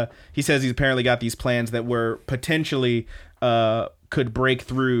says he's apparently got these plans that were potentially could break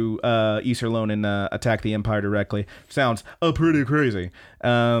through Easterlone and attack the Empire directly. Sounds pretty crazy.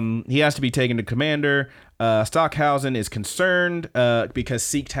 He has to be taken to commander. Stockhausen is concerned because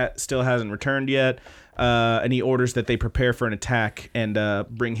Seek still hasn't returned yet, and he orders that they prepare for an attack and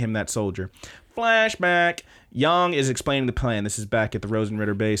bring him that soldier. Flashback. Yang is explaining the plan. This is back at the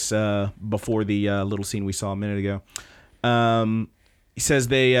Rosenritter base before the little scene we saw a minute ago. He says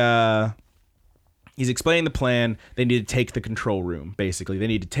he's explaining the plan. They need to take the control room, basically. They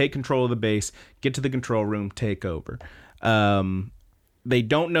need to take control of the base, get to the control room, take over. They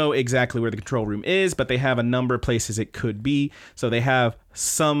don't know exactly where the control room is, but they have a number of places it could be. So they have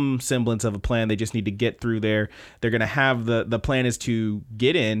some semblance of a plan. They just need to get through there. They're going to have the plan is to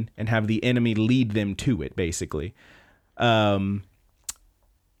get in and have the enemy lead them to it, basically. Shunkampf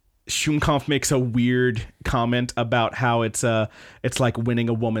makes a weird comment about how it's like winning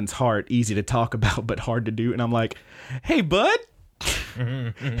a woman's heart, easy to talk about, but hard to do. And I'm like, hey, bud.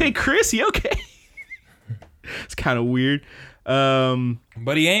 Hey, Chris, you okay? It's kind of weird.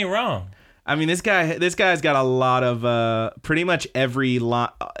 But he ain't wrong. I mean, this guy's got a lot of pretty much every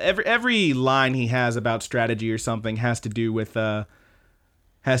line he has about strategy or something has to do with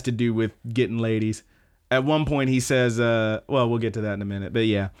getting ladies. At one point he says, well, we'll get to that in a minute, but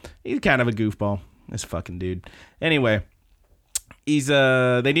yeah, he's kind of a goofball, this fucking dude. Anyway,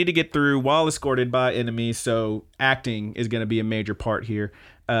 they need to get through while escorted by enemies, so acting is going to be a major part here.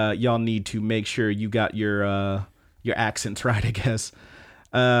 Y'all need to make sure you got your accents right, I guess.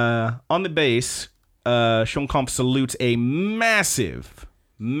 On the base, Shunkampf salutes a massive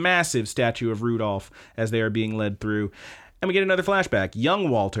statue of Rudolph as they are being led through. And we get another flashback. Young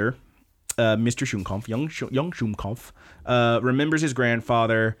Walter, Mr. Shunkampf, young Shunkampf, remembers his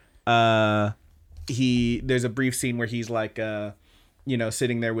grandfather. There's a brief scene where he's like,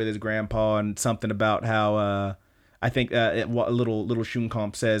 sitting there with his grandpa, and something about how, I think little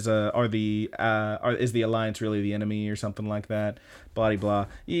Shunkampf says, is the Alliance really the enemy or something like that? Blah, blah.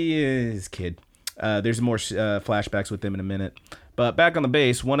 His kid. There's more flashbacks with them in a minute. But back on the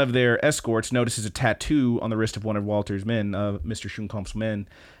base, one of their escorts notices a tattoo on the wrist of one of Walter's men, Mr. Shunkampf's men.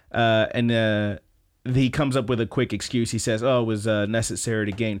 And he comes up with a quick excuse. He says, it was necessary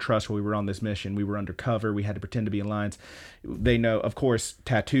to gain trust while we were on this mission. We were undercover. We had to pretend to be Alliance. They know, of course,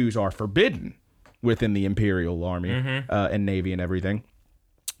 tattoos are forbidden within the Imperial Army and Navy and everything.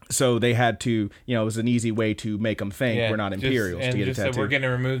 So they had to, it was an easy way to make them think we're not Imperials to get a tattoo. So we're getting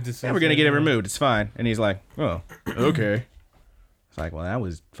it removed. We're going to get it removed. It's fine. And he's like, oh, okay. It's like, well, that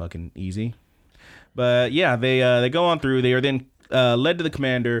was fucking easy. But yeah, they go on through. They are then led to the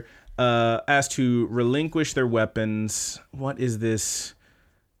commander, asked to relinquish their weapons. What is this?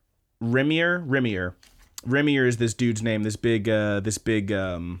 Remier is this dude's name. This big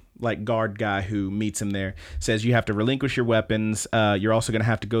like guard guy who meets him there. Says you have to relinquish your weapons. You're also going to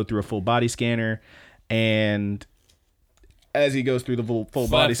have to go through a full body scanner. And as he goes through the full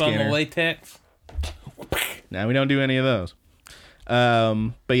body scanner, on the latex. Now we don't do any of those.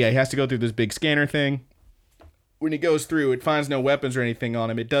 But yeah, he has to go through this big scanner thing. When he goes through, it finds no weapons or anything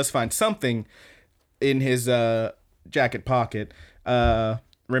on him. It does find something in his jacket pocket.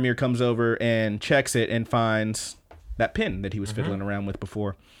 Remier comes over and checks it and finds that pin that he was fiddling around with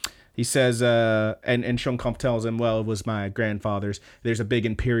before. He says, and Shunkampf tells him, well, it was my grandfather's. There's a big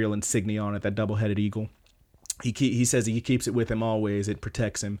Imperial insignia on it, that double-headed eagle. He says he keeps it with him always. It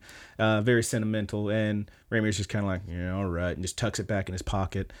protects him. Very sentimental. And Remier's just kind of like, yeah, all right, and just tucks it back in his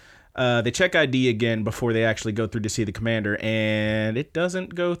pocket. They check ID again before they actually go through to see the commander, and it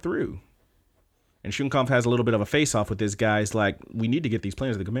doesn't go through. And Shunkampf has a little bit of a face-off with this guy. He's like, we need to get these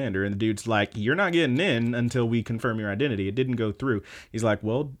plans to the commander. And the dude's like, you're not getting in until we confirm your identity. It didn't go through. He's like,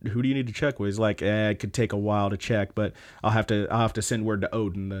 well, who do you need to check with? He's like, it could take a while to check, but I'll have to send word to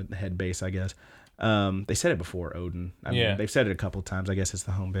Odin, the head base, I guess. They said it before, Odin. I mean, they've said it a couple of times. I guess it's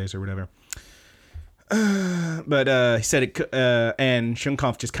the home base or whatever. But he said it, and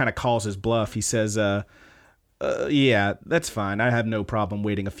Shunkampf just kind of calls his bluff. He says, yeah, that's fine. I have no problem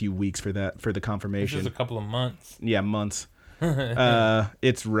waiting a few weeks for the confirmation. This is a couple of months. Yeah, months.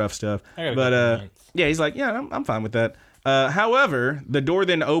 It's rough stuff. But yeah, he's like, yeah, I'm fine with that. However, the door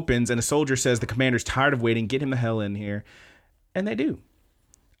then opens and a soldier says the commander's tired of waiting. Get him the hell in here. And they do.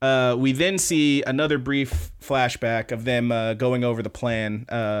 We then see another brief flashback of them going over the plan.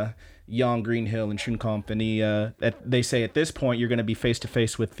 Jan Greenhill and Shunkampf, and they say at this point you're going to be face to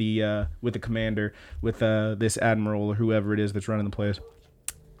face with the commander, with this admiral or whoever it is that's running the place.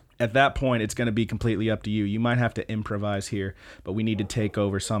 At that point, it's going to be completely up to you. You might have to improvise here, but we need to take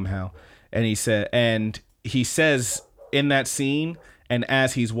over somehow. And he says in that scene, and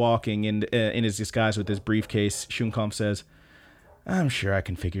as he's walking in his disguise with his briefcase, Shunkampf says, "I'm sure I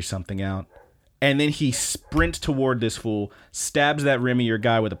can figure something out." And then he sprints toward this fool, stabs that Remier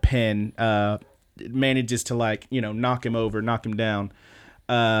guy with a pen, manages to knock him over, knock him down,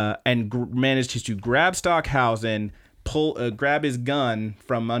 and manages to grab Stockhausen, grab his gun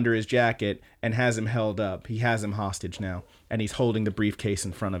from under his jacket, and has him held up. He has him hostage now, and he's holding the briefcase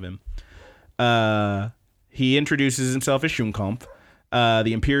in front of him. He introduces himself as Shunkampf.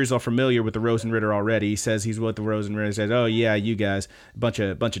 The Imperials are familiar with the Rosenritter already. He says he's with the Rosenritter. He says, "Oh yeah, you guys, bunch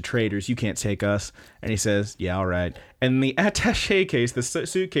of traitors. You can't take us." And he says, "Yeah, all right." And the attaché case, the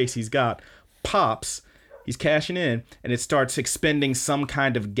suitcase he's got, pops. He's cashing in, and it starts expending some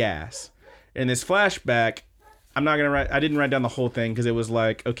kind of gas. In this flashback, I didn't write down the whole thing because it was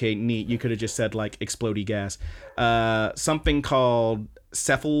like, okay, neat. You could have just said like explodey gas. Something called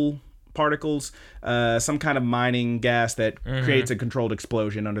cephal particles, some kind of mining gas that creates a controlled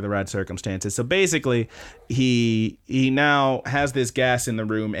explosion under the right circumstances. So basically, he now has this gas in the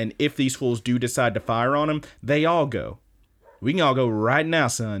room, and if these fools do decide to fire on him, they all go. We can all go right now,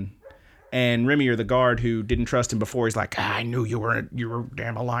 son. And Remier, the guard who didn't trust him before, he's like, I knew you were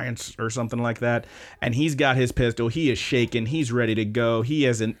damn alliance or something like that. And he's got his pistol. He is shaking. He's ready to go. He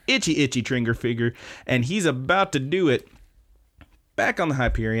has an itchy trigger finger, and he's about to do it. Back on the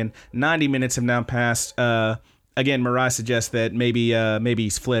Hyperion, 90 minutes have now passed. Again, Mirai suggests that maybe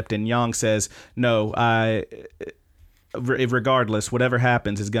he's flipped, and Yang says, no, regardless, whatever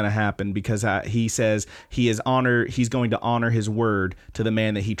happens is going to happen because he says he's going to honor his word to the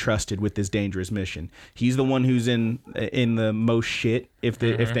man that he trusted with this dangerous mission. He's the one who's in the most shit if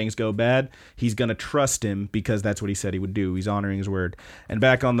things go bad. He's going to trust him because that's what he said he would do. He's honoring his word. And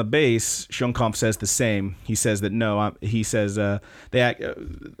back on the base, Shunkampf says the same. He says that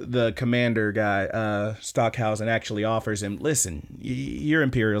the commander guy, Stockhausen, actually offers him, listen, you're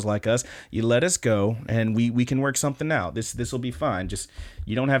Imperials like us. You let us go and we can work something out. This will be fine. Just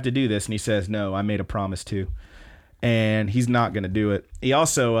you don't have to do this. And he says, no, I made a promise to. And he's not going to do it. He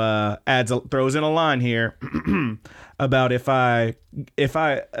also throws in a line here about if I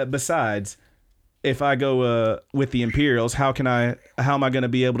go with the Imperials, how am I going to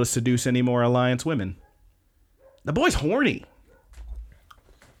be able to seduce any more Alliance women? The boy's horny.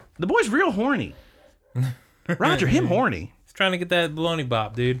 The boy's real horny. Roger, him horny. He's trying to get that baloney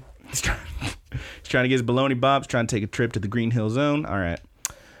bop, dude. He's trying to get his baloney bops, trying to take a trip to the Green Hill Zone. All right.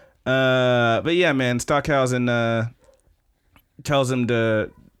 But yeah, man, Stockhausen tells him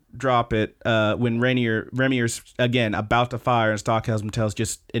to drop it when Remier's, again, about to fire, and Stockhausen tells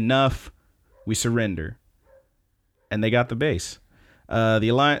just enough, we surrender. And they got the base.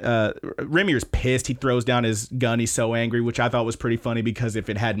 Remier's pissed. He throws down his gun. He's so angry, which I thought was pretty funny because if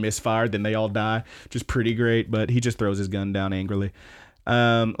it had misfired, then they all die, which is pretty great, but he just throws his gun down angrily.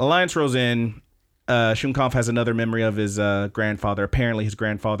 Alliance rolls in. Shunkampf has another memory of his grandfather. Apparently, his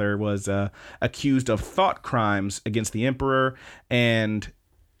grandfather was accused of thought crimes against the Emperor, and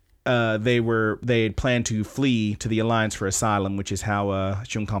they had planned to flee to the Alliance for asylum, which is how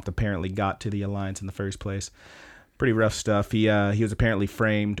Shunkampf apparently got to the Alliance in the first place. Pretty rough stuff. He was apparently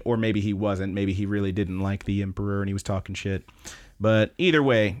framed, or maybe he wasn't. Maybe he really didn't like the Emperor and he was talking shit. But either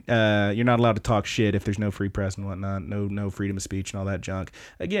way, you're not allowed to talk shit if there's no free press and whatnot, no freedom of speech and all that junk.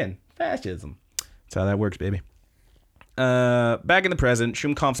 Again, fascism. That's how that works, baby. Back in the present,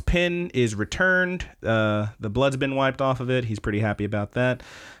 Shunkampf's pin is returned. The blood's been wiped off of it. He's pretty happy about that.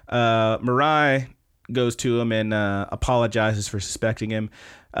 Mirai goes to him and apologizes for suspecting him.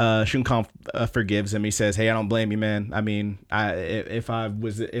 Shunkong forgives him. He says, "Hey, I don't blame you, man. I mean, if I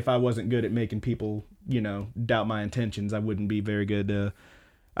wasn't good at making people, doubt my intentions, I wouldn't be very good.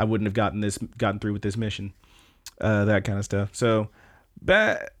 I wouldn't have gotten through with this mission. That kind of stuff." So,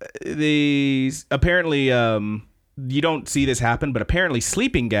 apparently, you don't see this happen, but apparently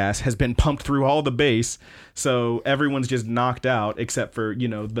sleeping gas has been pumped through all the base, so everyone's just knocked out except for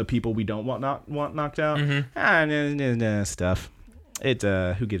the people we don't want knocked out. Stuff. It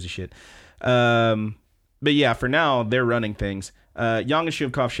who gives a shit. But yeah, for now they're running things. Yang and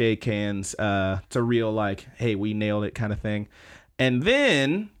Shivkov shake hands. It's a real hey, we nailed it kind of thing. And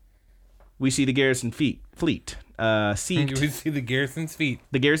then we see the Garrison fleet. We see the Garrison's feet.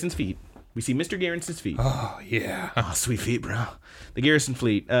 The Garrison's feet. We see Mr. Garrison's feet. Oh, yeah. Oh, sweet feet, bro. The Garrison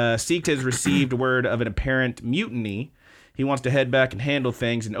fleet. Seekt has received word of an apparent mutiny. He wants to head back and handle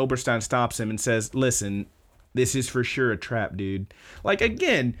things, and Oberstein stops him and says, "Listen, this is for sure a trap, dude."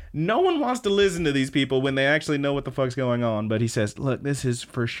 Again, no one wants to listen to these people when they actually know what the fuck's going on. But he says, "Look, this is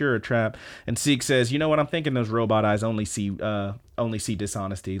for sure a trap." And Seek says, "You know what? I'm thinking those robot eyes only see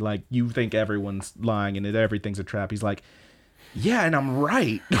dishonesty. You think everyone's lying and everything's a trap." He's like, "Yeah, and I'm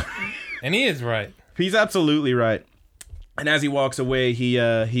right." And he is right. He's absolutely right. And as he walks away, he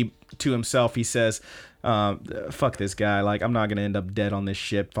to himself, he says, "Fuck this guy. I'm not going to end up dead on this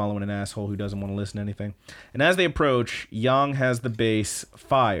ship following an asshole who doesn't want to listen to anything." And as they approach, Yang has the base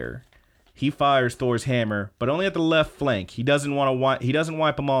fire. He fires Thor's hammer, but only at the left flank. He doesn't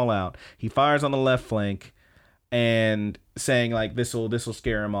wipe them all out. He fires on the left flank and saying this'll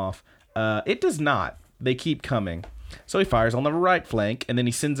scare him off. It does not. They keep coming. So he fires on the right flank, and then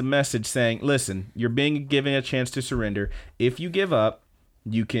he sends a message saying, "Listen, you're being given a chance to surrender. If you give up,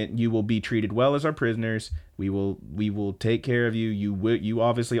 you will be treated well as our prisoners. We will take care of you. You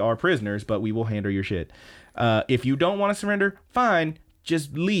obviously are prisoners, but we will handle your shit. If you don't want to surrender, fine,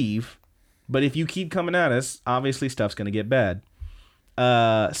 just leave. But if you keep coming at us, obviously stuff's gonna get bad."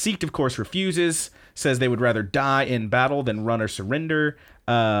 Seekt, of course, refuses, says they would rather die in battle than run or surrender,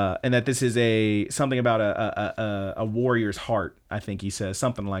 and that this is something about a warrior's heart. I think he says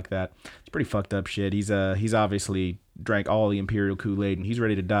something like that. It's pretty fucked up shit. He's obviously drank all the Imperial Kool-Aid and he's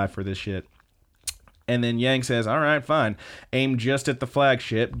ready to die for this shit. And then Yang says, "All right, fine. Aim just at the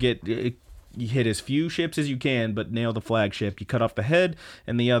flagship. You hit as few ships as you can, but nail the flagship. You cut off the head,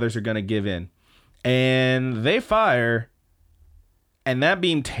 and the others are gonna give in." And they fire. And that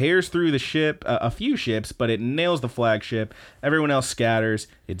beam tears through the ship, a few ships, but it nails the flagship. Everyone else scatters.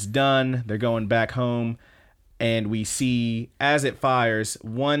 It's done. They're going back home. And we see, as it fires,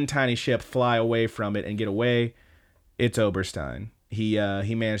 one tiny ship fly away from it and get away. It's Oberstein. He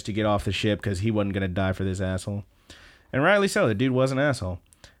managed to get off the ship because he wasn't going to die for this asshole. And rightly so. The dude was an asshole.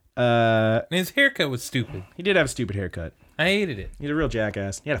 And his haircut was stupid. He did have a stupid haircut. I hated it. He's a real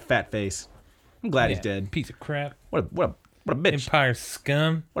jackass. He had a fat face. I'm glad he's dead. Piece of crap. What a bitch. Empire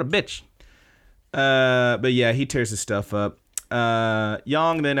scum. What a bitch. But yeah, he tears his stuff up.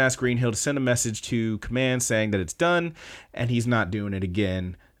 Yang then asks Greenhill to send a message to command saying that it's done, and he's not doing it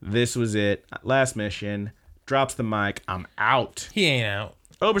again. This was it. Last mission. Drops the mic. I'm out. He ain't out.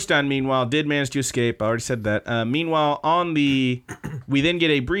 Oberstein, meanwhile, did manage to escape. I already said that. Meanwhile, we then get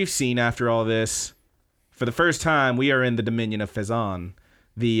a brief scene after all this. For the first time, we are in the Dominion of Fezan.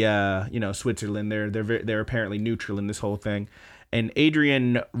 Switzerland, they're apparently neutral in this whole thing. And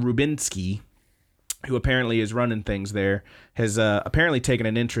Adrian Rubinsky, who apparently is running things there, has apparently taken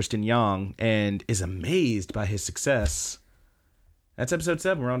an interest in Yang and is amazed by his success. That's episode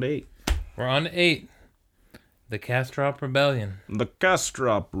 7. We're on to 8. We're on to 8. The Castrop Rebellion. The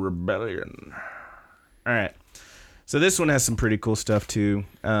Castrop Rebellion. All right. So this one has some pretty cool stuff too.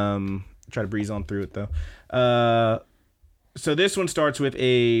 Try to breeze on through it though. So this one starts with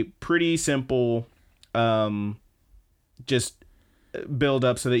a pretty simple, just build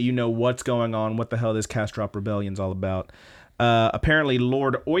up so that you know what's going on, what the hell this Castrop Rebellion's all about. Apparently,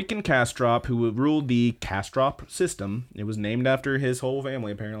 Lord Eugen Castrop, who ruled the Castrop system, it was named after his whole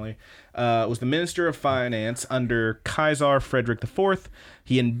family, apparently, was the Minister of Finance under Kaiser Frederick IV.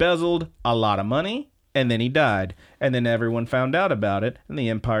 He embezzled a lot of money, and then he died. And then everyone found out about it, and the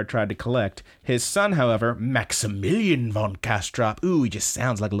Empire tried to collect. His son, however, Maximilian von Castrop, ooh, he just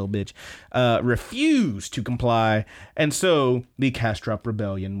sounds like a little bitch, refused to comply, and so the Castrop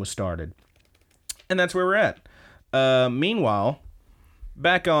Rebellion was started. And that's where we're at. Meanwhile,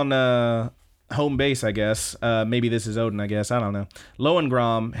 back on home base, I guess. Maybe this is Odin, I guess. I don't know.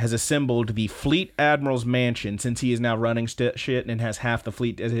 Lohengrin has assembled the Fleet Admiral's mansion. Since he is now running shit and has half the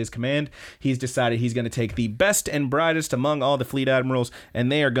fleet at his command, he's decided he's going to take the best and brightest among all the fleet admirals,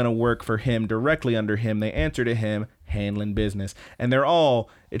 and they are going to work for him, directly under him. They answer to him, handling business. And they're all,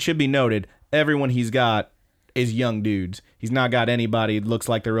 it should be noted, everyone he's got is young dudes. He's not got anybody that looks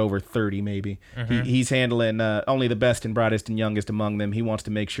like they're over 30 maybe. He's handling only the best and brightest and youngest among them. He wants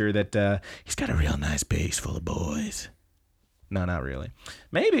to make sure that he's got a real nice base full of boys. No, not really.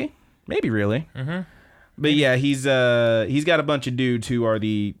 Maybe really. But yeah, he's got a bunch of dudes who are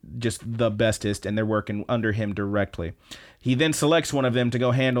just the bestest, and they're working under him directly. He then selects one of them to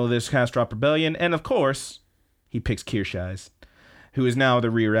go handle this Castrop rebellion, and of course, he picks Kirschais, who is now the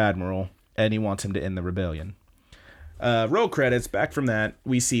rear admiral, and he wants him to end the rebellion. Roll credits. Back from that,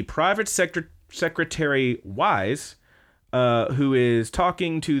 we see Private Secretary Wise, who is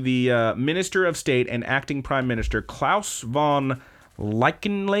talking to the Minister of State and Acting Prime Minister Klaus von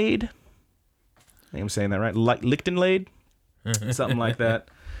Lichtenlade. I think I'm saying that right. Lichtenlade? Something like that.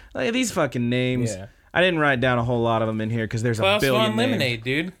 Like, these fucking names. Yeah. I didn't write down a whole lot of them in here because there's a billion names. Klaus von Lemonade,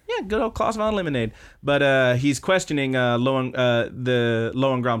 dude. Yeah, good old Klaus von Lemonade. But he's questioning the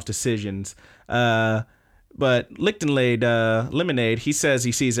Lohengrin's decisions. But Lichtenlade, Lemonade, he says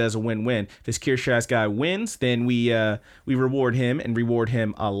he sees it as a win-win. If this Kirschais guy wins, then we reward him and reward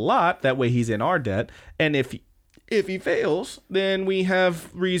him a lot. That way he's in our debt. And if he fails, then we have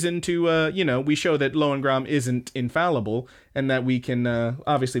reason to, we show that Lohengrin isn't infallible and that we can,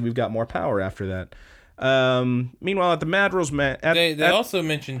 obviously we've got more power after that. Meanwhile, at the Madrils, they also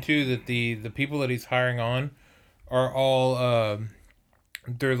mentioned too that the people that he's hiring on are all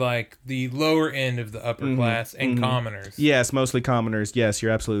they're like the lower end of the upper class and commoners. Yes, mostly commoners. Yes,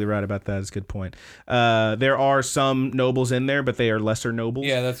 you're absolutely right about that. It's a good point. There are some nobles in there, but they are lesser nobles.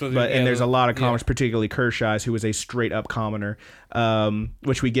 Yeah, that's what. And there's a lot of commoners, particularly Kirschais, who is a straight up commoner,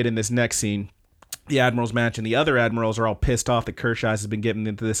 which we get in this next scene. The admirals match, and the other admirals are all pissed off that Kirschais has been given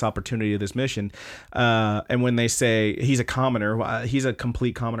into this opportunity of this mission. And when they say he's a commoner, he's a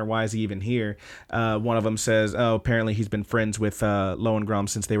complete commoner, why is he even here? One of them says, oh, apparently he's been friends with Lohengrin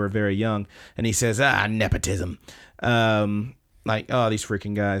since they were very young. And he says, nepotism. Like, oh, these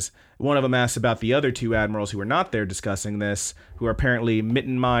freaking guys. One of them asks about the other two admirals who are not there discussing this, who are apparently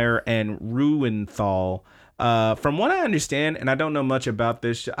Mittenmeyer and Ruenthal. From what I understand, and I don't know much about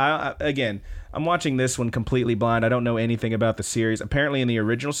this, I'm watching this one completely blind. I don't know anything about the series. Apparently in the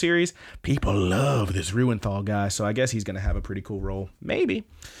original series, people love this Ruenthal guy, so I guess he's going to have a pretty cool role. Maybe.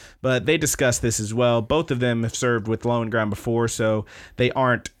 But they discuss this as well. Both of them have served with Lohengrin before, so they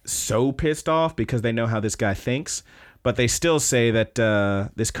aren't so pissed off because they know how this guy thinks. But they still say that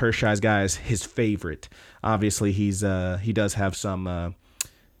this Kirschais guy is his favorite. Obviously, he does have some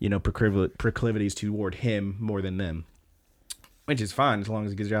proclivities toward him more than them, which is fine as long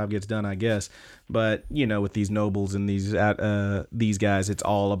as his job gets done, I guess. But with these nobles and these guys, it's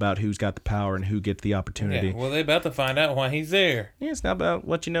all about who's got the power and who gets the opportunity. Yeah, well, they're about to find out why he's there. Yeah, it's not about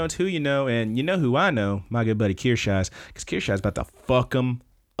what you know, it's who you know, and you know who I know, my good buddy Kirschais, because Kirschais is about to fuck them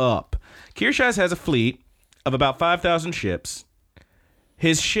up. Kirschais has a fleet of about 5,000 ships.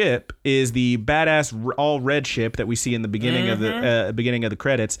 His ship is the badass all red ship that we see in the beginning of the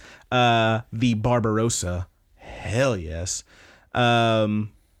credits, the Barbarossa. Hell yes.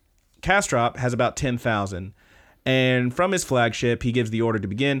 Castrop has about 10,000, and from his flagship, he gives the order to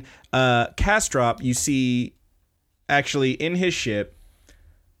begin. Castrop, you see, actually in his ship,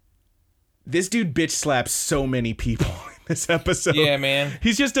 this dude bitch slaps so many people in this episode. Yeah, man.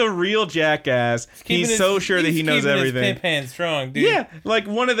 He's just a real jackass. He's so sure that he knows everything. His pimp hand strong, dude. Yeah, like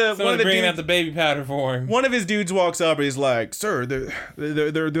one of the bringing dudes, out the baby powder for him. One of his dudes walks up and he's like, "Sir,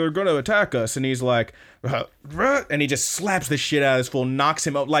 they're going to attack us," and he's like, and he just slaps the shit out of his fool, knocks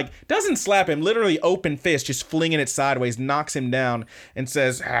him up. Like, doesn't slap him, literally open fist, just flinging it sideways, knocks him down, and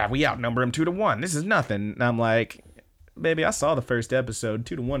says, "We outnumber him 2-1. This is nothing." And I'm like, baby, I saw the first episode.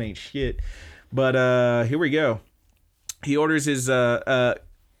 2-1 ain't shit. But here we go. He orders his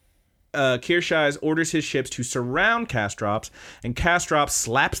Kirschais orders his ships to surround Castrops, and Castrop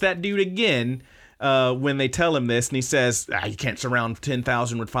slaps that dude again when they tell him this, and he says, "You can't surround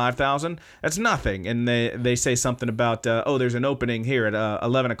 10,000 with 5,000. That's nothing." And they say something about, there's an opening here at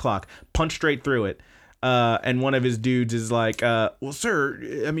 11 o'clock. Punch straight through it. And one of his dudes is like, "Well,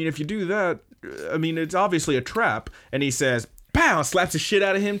 sir, I mean, if you do that, I mean, it's obviously a trap." And he says, pow, slaps the shit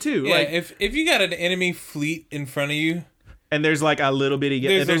out of him too. Yeah, like, if you got an enemy fleet in front of you, and there's like a little bitty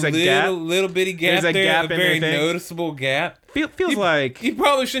gap. There's a little bitty gap. There's a gap in very noticeable gap. Feels like you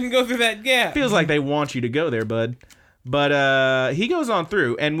probably shouldn't go through that gap. Feels like they want you to go there, bud. But he goes on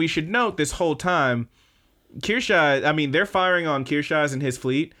through, and we should note this whole time, they're firing on Kirshai's and his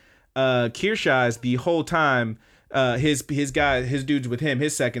fleet. Kirshai's the whole time, his dudes with him,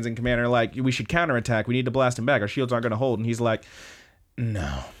 his seconds in command are like, we should counterattack. We need to blast him back. Our shields aren't going to hold. And he's like,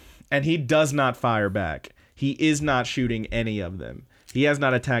 no. And he does not fire back. He is not shooting any of them. He has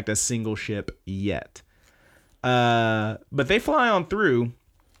not attacked a single ship yet. But they fly on through.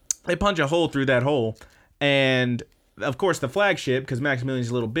 They punch a hole through that hole. And, of course, the flagship, because Maximilian's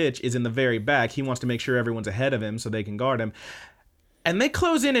a little bitch, is in the very back. He wants to make sure everyone's ahead of him so they can guard him. And they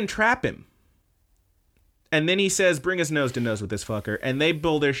close in and trap him. And then he says, bring us nose to nose with this fucker. And they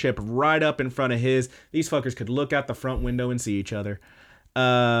build their ship right up in front of his. These fuckers could look out the front window and see each other.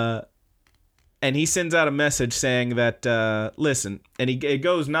 And he sends out a message saying that, listen, and it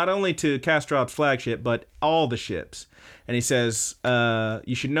goes not only to Kastrop's flagship, but all the ships. And he says,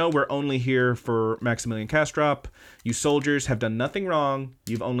 you should know we're only here for Maximilian Kastrop. You soldiers have done nothing wrong.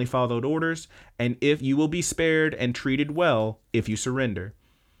 You've only followed orders. And if you will be spared and treated well if you surrender.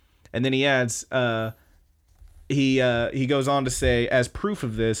 And then he adds, he goes on to say, as proof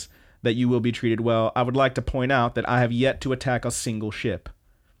of this, that you will be treated well, I would like to point out that I have yet to attack a single ship.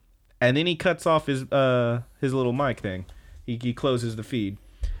 And then he cuts off his little mic thing. He closes the feed.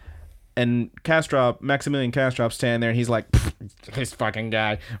 And Maximilian Kastrop standing there, and he's like, this fucking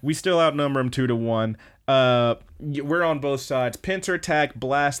guy. We still outnumber him 2-1. We're on both sides. Pincer attack,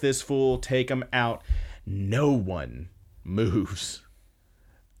 blast this fool, take him out. No one moves.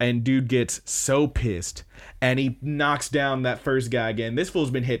 And dude gets so pissed. And he knocks down that first guy again. This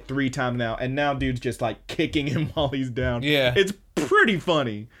fool's been hit 3 times now. And now dude's just like kicking him while he's down. Yeah. It's pretty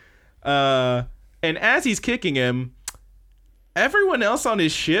funny. And as he's kicking him, everyone else on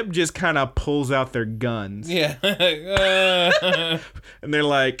his ship just kind of pulls out their guns. Yeah. And they're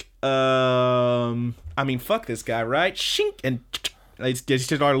like, fuck this guy, right? Shink. And they just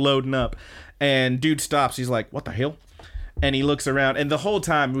start loading up. And dude stops. He's like, what the hell? And he looks around. And the whole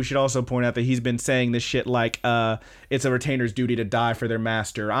time, we should also point out that he's been saying this shit like, it's a retainer's duty to die for their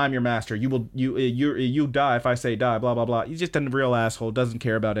master. I'm your master. You die if I say die, blah, blah, blah. He's just a real asshole. Doesn't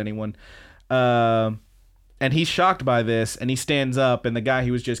care about anyone. And he's shocked by this, and he stands up, and the guy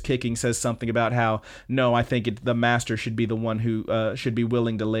he was just kicking says something about how, no, I think the master should be the one who should be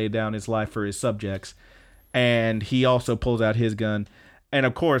willing to lay down his life for his subjects. And he also pulls out his gun. And,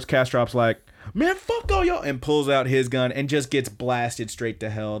 of course, Kastrop's like, man, fuck all y'all, and pulls out his gun and just gets blasted straight to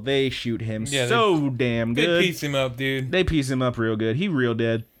hell. They shoot him damn good. They piece him up, dude. They piece him up real good. He real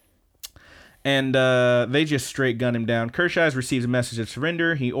dead. And they just straight gun him down. Kirshai's receives a message of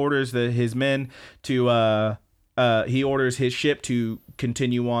surrender. He orders his men to he orders his ship to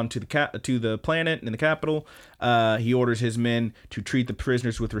continue on to the planet in the capital. He orders his men to treat the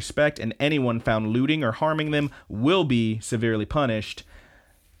prisoners with respect, and anyone found looting or harming them will be severely punished.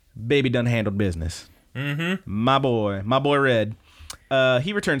 Baby done handled business. Mm-hmm. My boy Red.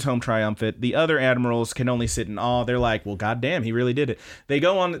 He returns home triumphant. The other admirals can only sit in awe. They're like, well, goddamn, he really did it. They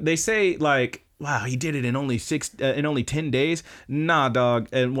go on, they say like, wow, he did it in only 10 days. Nah, dog.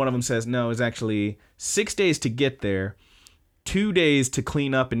 And one of them says, no, it's actually 6 days to get there, 2 days to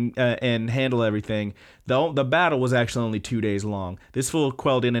clean up and handle everything. The battle was actually only 2 days long. This fool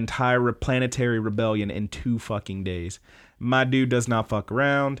quelled an entire planetary rebellion in 2 fucking days. My dude does not fuck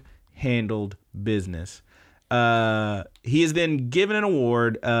around. Handled business. He is then given an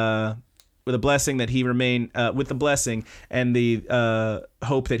award with a blessing that he remain with the blessing and the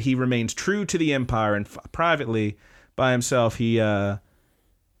hope that he remains true to the empire. And privately, by himself, he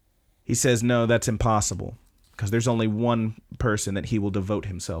says no, that's impossible because there's only one person that he will devote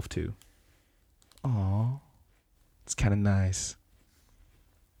himself to. Aw, it's kind of nice.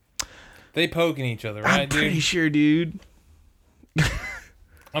 They poking each other, right, dude? I'm pretty sure, dude.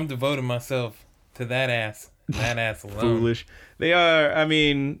 I'm devoting myself to that ass. That ass alone. Foolish. They are, I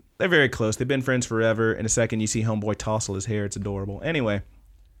mean, they're very close. They've been friends forever. In a second, you see homeboy tousle his hair. It's adorable. Anyway.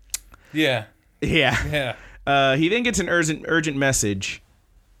 Yeah. He then gets an urgent message.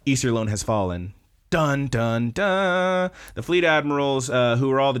 Easterlone has fallen. Dun, dun, dun. The fleet admirals,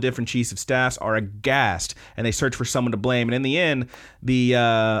 who are all the different chiefs of staffs, are aghast, and they search for someone to blame. And in the end,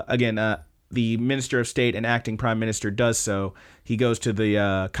 the Minister of State and acting Prime Minister does so. He goes to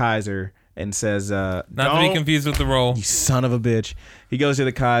the Kaiser and says, not to be confused with the role. You son of a bitch. He goes to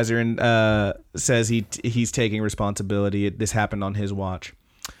the Kaiser and says he's taking responsibility. This happened on his watch.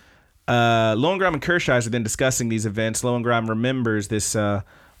 Lohengrin and Kirshai are then discussing these events. Lohengrin remembers this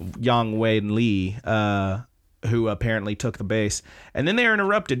Yang Wen Li, who apparently took the base. And then they are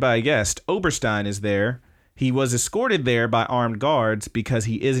interrupted by a guest. Oberstein is there. He was escorted there by armed guards because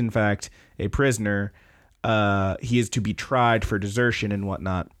he is, in fact, a prisoner. he is to be tried for desertion and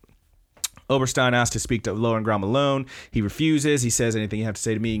whatnot. Oberstein asks to speak to Lohengrin alone. He refuses. He says, anything you have to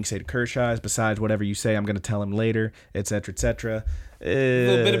say to me, you can say to Kershaw. Besides, whatever you say, I'm going to tell him later, etc., etc. A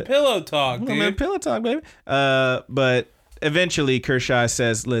little bit of pillow talk, dude. A little bit of pillow talk, baby. But eventually, Kershaw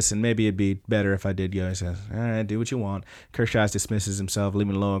says, listen, maybe it'd be better if I did go. He says, all right, do what you want. Kershaw dismisses himself,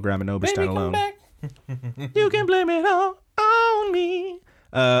 leaving Lohengrin and Oberstein alone. You can blame it all on me.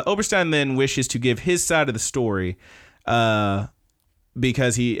 Oberstein then wishes to give his side of the story,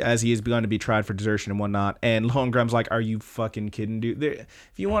 because he is going to be tried for desertion and whatnot. And Lohengrin's like, are you fucking kidding, dude?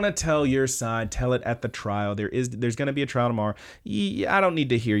 If you want to tell your side, tell it at the trial. There's going to be a trial tomorrow. I don't need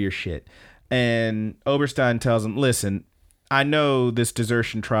to hear your shit. And Oberstein tells him, listen, I know this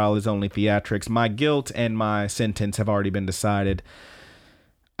desertion trial is only theatrics. My guilt and my sentence have already been decided.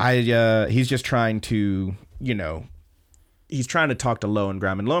 He's just trying to, he's trying to talk to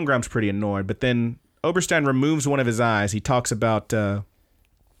Lohengrin, and Lohengrin's pretty annoyed, but then Oberstein removes one of his eyes. He talks about,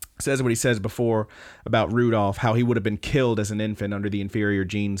 says what he says before about Rudolph, how he would have been killed as an infant under the Inferior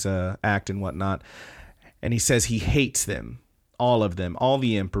Genes Act and whatnot. And he says he hates them, all of them, all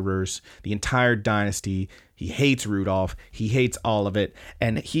the emperors, the entire dynasty. He hates Rudolph. He hates all of it.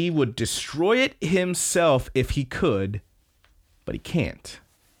 And he would destroy it himself if he could, but he can't.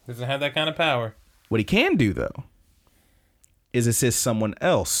 Doesn't have that kind of power. What he can do, though, is assist someone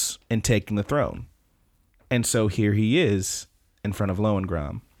else in taking the throne. And so here he is in front of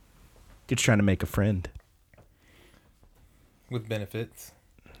Lohengrin, just trying to make a friend. With benefits.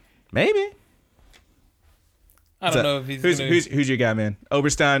 Maybe. I don't know if he's who's your guy, man?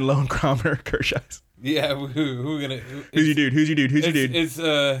 Oberstein, Lohengrin, or Kershaw? Yeah, who's your dude? Who's your dude?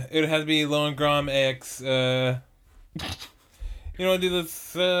 It has to be Lohengrin X. You know, do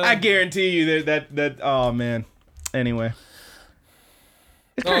this. I guarantee you that. Oh man. Anyway.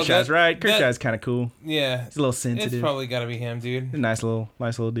 It's Kershaw's, right? Kershaw's kind of cool. Yeah. He's a little sensitive. It's probably got to be him, dude. He's a nice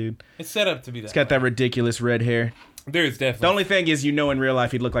little dude. It's set up to be that. He's got that ridiculous red hair. There's definitely. The only thing is, in real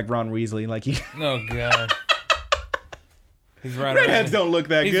life, he'd look like Ron Weasley. Like he. Oh, God. He's running Redheads don't look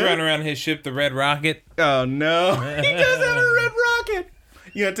that good. He's running around his ship, the Red Rocket. Oh, no. He does have a red rocket.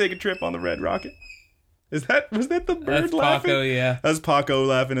 You gotta take a trip on the Red Rocket. Was that the bird That's laughing? Paco, yeah. That's Paco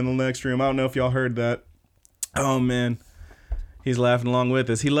laughing in the next room. I don't know if y'all heard that. Oh, man. He's laughing along with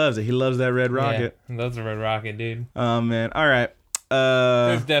us. He loves it. He loves that red rocket. Yeah, loves the Red Rocket, dude. Oh, man. All right.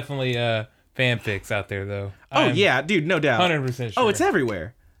 There's definitely fanfics out there, though. Oh, yeah, dude, no doubt. 100% sure. Oh, it's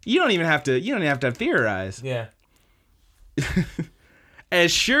everywhere. You don't even have to theorize. Yeah.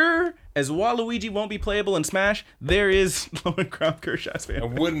 As sure as Waluigi won't be playable in Smash, there is Lohengrin Kershaw's fan. I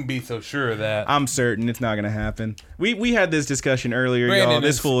wouldn't be so sure of that. I'm certain it's not going to happen. We had this discussion earlier, y'all.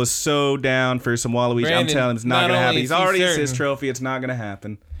 This fool is so down for some Waluigi. Brandon, I'm telling him it's not going to happen. He's already certain. assist trophy. It's not going to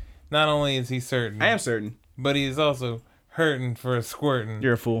happen. Not only is he certain. I am certain. But he's also hurting for a squirting.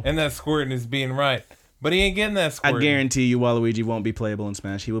 You're a fool. And that squirting is being right. But he ain't getting that squirting. I guarantee you Waluigi won't be playable in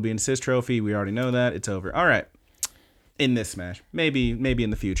Smash. He will be an assist trophy. We already know that. It's over. All right. In this Smash. Maybe in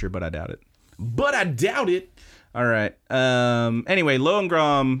the future, but I doubt it. All right. Anyway,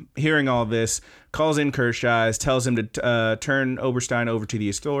 Lohengrin, hearing all this, calls in Kershaw, tells him to turn Oberstein over to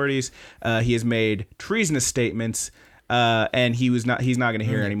the authorities. He has made treasonous statements, and he's not going to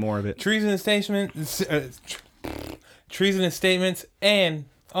hear any more of it. Treasonous statements, and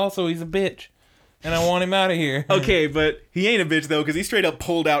also he's a bitch. And I want him out of here. Okay, but he ain't a bitch, though, because he straight up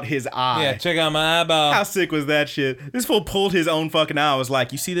pulled out his eye. Yeah, check out my eyeball. How sick was that shit? This fool pulled his own fucking eye. I was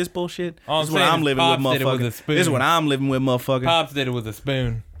like, you see this bullshit? This is what I'm living with, motherfucker. This is what I'm living with, motherfucker. Pops did it with a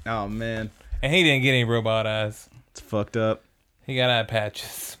spoon. Oh, man. And he didn't get any robot eyes. It's fucked up. He got eye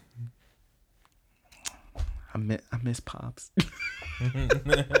patches. I miss Pops.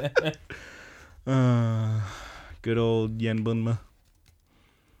 Good old Yen Bunma.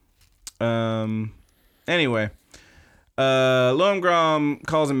 Anyway, Lohengrin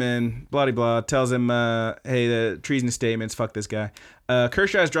calls him in, blah blah, tells him, hey, the treasonous statements, fuck this guy.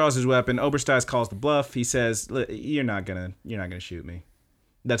 Kershaw draws his weapon. Oberstein calls the bluff. He says, you're not gonna shoot me.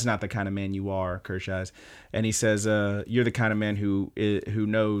 That's not the kind of man you are, Kershaw. And he says, you're the kind of man who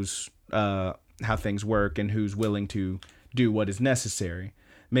knows how things work and who's willing to do what is necessary.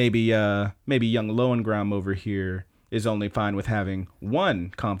 Maybe young Lohengrin over here is only fine with having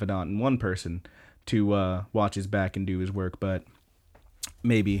one confidant and one person to watch his back and do his work, but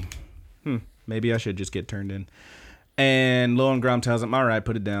maybe I should just get turned in. And Lohengrin tells him, all right,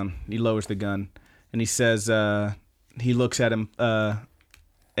 put it down. He lowers the gun, and he says, he looks at him,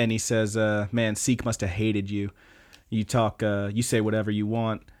 and he says, man, Seek must have hated you. You talk, you say whatever you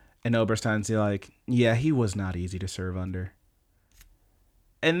want. And Oberstein's like, yeah, he was not easy to serve under.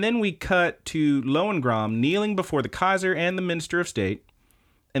 And then we cut to Lohengrin kneeling before the Kaiser and the Minister of State.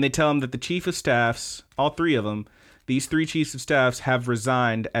 And they tell him that the chief of staffs, all three of them, these three chiefs of staffs have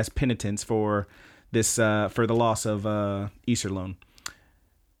resigned as penitents for this for the loss of Iserlohn.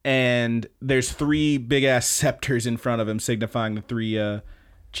 And there's three big-ass scepters in front of him signifying the three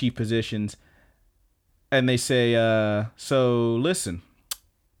chief positions. And they say, so listen,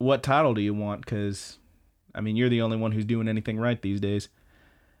 what title do you want? Because, I mean, you're the only one who's doing anything right these days.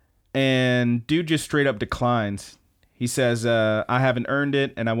 And dude just straight up declines. He says, I haven't earned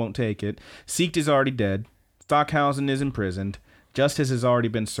it, and I won't take it. Siecht is already dead. Stockhausen is imprisoned. Justice has already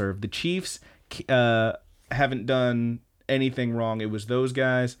been served. The chiefs haven't done anything wrong. It was those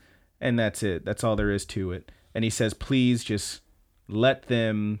guys, and that's it. That's all there is to it. And he says, please just let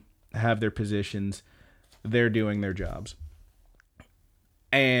them have their positions. They're doing their jobs.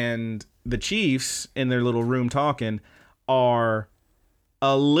 And the chiefs, in their little room talking, are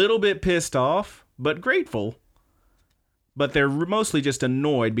a little bit pissed off, but grateful. But they're mostly just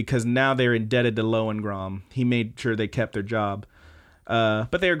annoyed because now they're indebted to Lohengrin. He made sure they kept their job.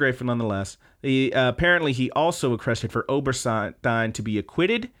 But they are grateful nonetheless. Apparently, he also requested for Oberstein to be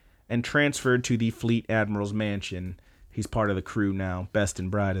acquitted and transferred to the Fleet Admiral's mansion. He's part of the crew now, best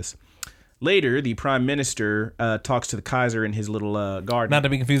and brightest. Later, the Prime Minister talks to the Kaiser in his little garden. Not to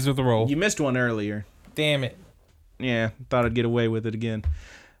be confused with the role. You missed one earlier. Damn it. Yeah, thought I'd get away with it again.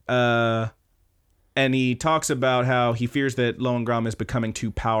 And he talks about how he fears that Lohengrin is becoming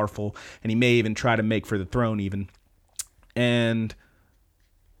too powerful, and he may even try to make for the throne even. And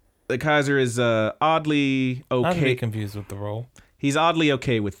the Kaiser is oddly okay. Not to be confused with the role. He's oddly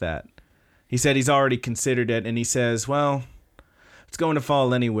okay with that. He said he's already considered it, and he says, well, it's going to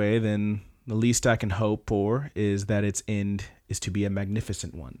fall anyway, then the least I can hope for is that its end is to be a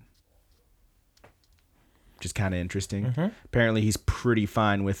magnificent one. Which is kind of interesting. Mm-hmm. Apparently he's pretty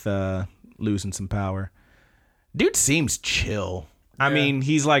fine with losing some power. Dude seems chill. Yeah. I mean,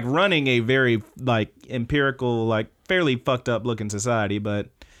 he's like running a very like empirical, like fairly fucked up looking society, but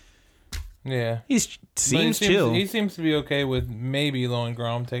yeah, he seems chill. He seems to be okay with maybe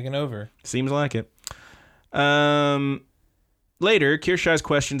Lohengrin taking over. Seems like it. Later, Kirchheis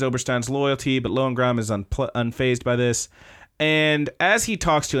questions Oberstein's loyalty, but Lohengrin is unfazed by this. And as he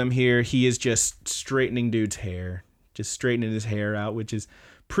talks to him here, he is just straightening dude's hair. Just straightening his hair out, which is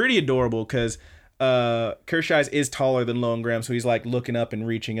pretty adorable because Kirchheis is taller than Lohengrin, so he's like looking up and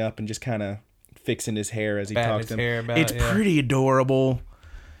reaching up and just kind of fixing his hair as he talks to him. It's pretty adorable.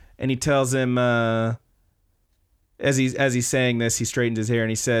 And he tells him, as he's saying this, he straightens his hair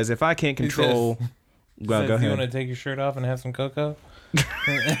and he says, if I can't control... Well, go ahead. You want to take your shirt off and have some cocoa?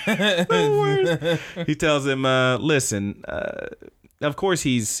 He tells him, listen, of course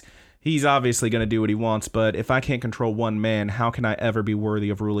he's obviously going to do what he wants, but if I can't control one man, how can I ever be worthy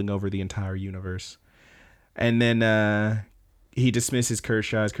of ruling over the entire universe? And then he dismisses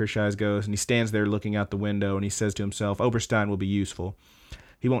Kirchheis. Kirchheis goes, and he stands there looking out the window, and he says to himself, Oberstein will be useful.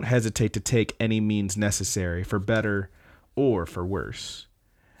 He won't hesitate to take any means necessary, for better or for worse.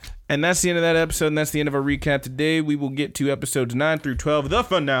 And that's the end of that episode, and that's the end of our recap today. We will get to episodes 9 through 12, the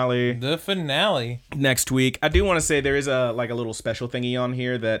finale. The finale. Next week. I do want to say there is a little special thingy on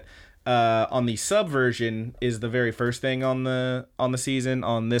here that on the sub version is the very first thing on the season.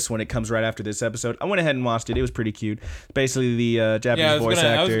 On this one, it comes right after this episode. I went ahead and watched it. It was pretty cute. Basically, the Japanese voice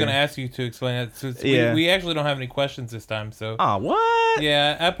actor. I was going to ask you to explain that. So we actually don't have any questions this time. So. What?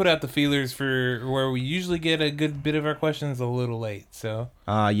 Yeah, I put out the feelers for where we usually get a good bit of our questions a little late. So.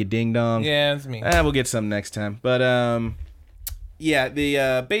 You ding dong. Yeah, it's me. We'll get some next time. But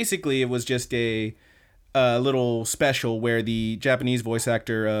yeah, basically it was just a little special where the Japanese voice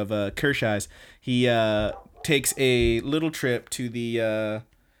actor of Kirchheis, he takes a little trip to the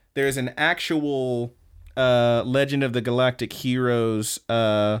there's an actual Legend of the Galactic Heroes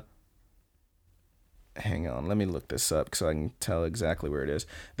hang on, let me look this up so I can tell exactly where it is.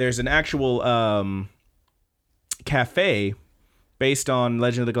 There's an actual cafe based on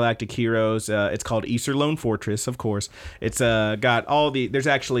Legend of the Galactic Heroes. It's called Iserlohn Fortress, of course. It's got all the... There's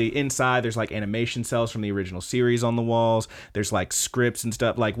actually inside, there's like animation cells from the original series on the walls. There's like scripts and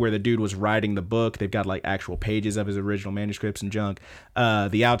stuff, like where the dude was writing the book. They've got like actual pages of his original manuscripts and junk.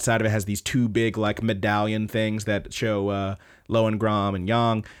 The outside of it has these two big like medallion things that show Lohengrin and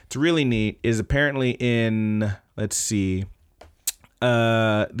Yang. It's really neat. It is apparently in, let's see,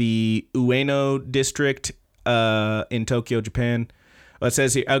 the Ueno district in Tokyo, Japan. Well, it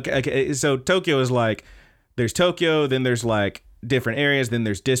says here, okay, so Tokyo is like, there's Tokyo, then there's like different areas, then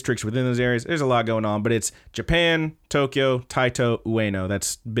there's districts within those areas. There's a lot going on, but it's Japan, Tokyo, Taito, Ueno.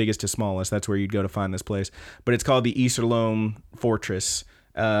 That's biggest to smallest. That's where you'd go to find this place. But it's called the Iserlohn Fortress.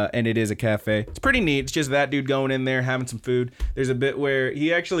 and it is a cafe. It's pretty neat. It's just that dude going in there having some food. There's a bit where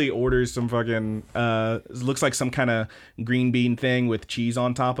he actually orders some fucking looks like some kind of green bean thing with cheese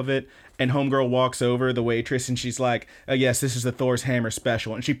on top of it. And homegirl walks over, the waitress, and she's like, "Oh yes, this is the Thor's hammer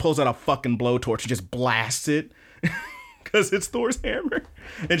special." And she pulls out a fucking blowtorch and just blasts it because it's Thor's hammer.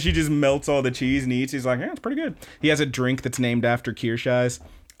 And she just melts all the cheese and eats. He's like, "Yeah, it's pretty good." He has a drink that's named after Kirschei's.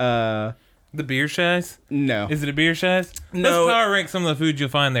 The beer shies? No. Is it a beer shies? No. Let's power rank some of the food you'll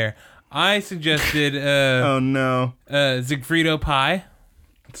find there. I suggested oh no, Siegfriedo pie.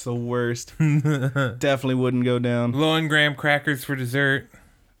 It's the worst. Definitely wouldn't go down. Lowengram crackers for dessert.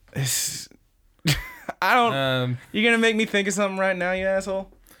 I don't. You're gonna make me think of something right now, you asshole.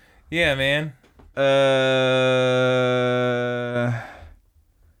 Yeah, man.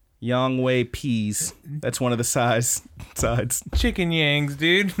 Yongwei peas. That's one of the sides. Chicken yangs,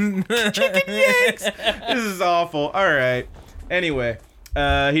 dude. Chicken yangs. This is awful. All right. Anyway,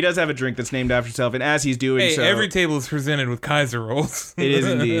 he does have a drink that's named after himself, and as he's doing so, every table is presented with Kaiser rolls. It is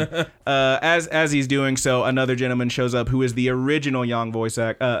indeed. As he's doing so, another gentleman shows up who is the original young voice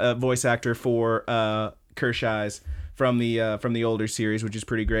actor for Kirschei's from the older series, which is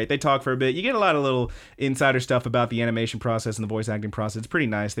pretty great. They talk for a bit. You get a lot of little insider stuff about the animation process and the voice acting process. It's pretty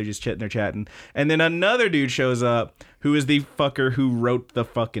nice. They're just chatting. And then another dude shows up who is the fucker who wrote the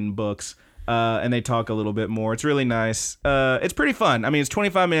fucking books. And they talk a little bit more. It's really nice. It's pretty fun. I mean, it's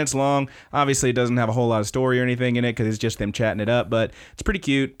 25 minutes long. Obviously, it doesn't have a whole lot of story or anything in it because it's just them chatting it up. But it's pretty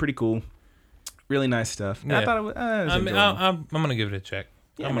cute, pretty cool. Really nice stuff. Yeah. I thought it was I'm going to give it a check.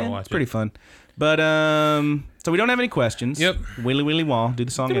 Yeah, I'm going to watch it. It's pretty fun. But, so we don't have any questions. Yep. Willy Willy Wah. Do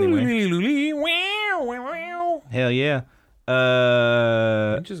the song anyway. Hell yeah.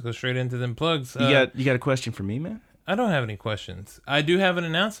 Just go straight into them plugs. You got a question for me, man? I don't have any questions. I do have an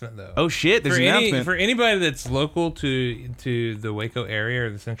announcement, though. Oh, shit. There's an announcement. For anybody that's local to the Waco area or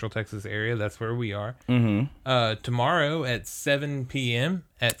the Central Texas area, that's where we are. Mm-hmm. Tomorrow at 7 p.m.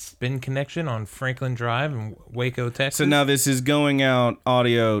 at Spin Connection on Franklin Drive in Waco, Texas. So now this is going out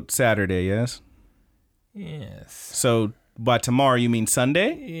audio Saturday, yes? Yes. So by tomorrow, you mean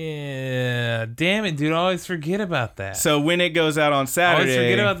Sunday? Yeah. Damn it, dude. I always forget about that. So when it goes out on Saturday... I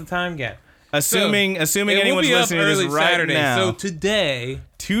always forget about the time gap. Assuming anyone's listening to this right Saturday. now. So today,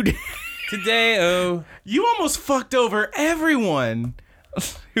 you almost fucked over everyone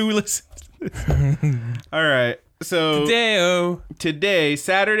who listens to this. All right. So today,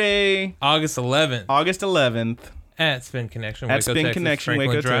 Saturday, August 11th, at Spin Connection, Waco, Texas,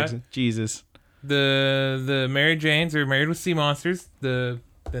 Waco, Texas. Jesus. The Mary Janes are Married with Sea Monsters. The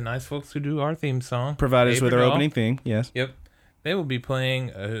nice folks who do our theme song provide us with our opening theme. Yes. Yep. They will be playing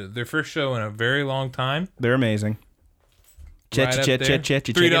their first show in a very long time. They're amazing. Check it out.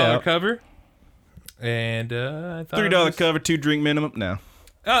 $3 cover. And I thought $3 cover, 2 drink minimum. No.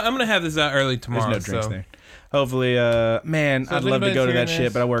 I'm gonna have this out early tomorrow. There's no drinks there. Hopefully, man, I'd love to go to that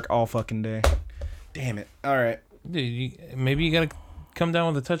shit, but I work all fucking day. Damn it. All right. Dude, maybe you gotta come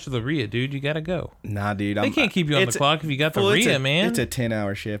down with a touch of the Rhea, dude. You gotta go. Nah, dude. They can't keep you on the clock if you got the Rhea, man. It's a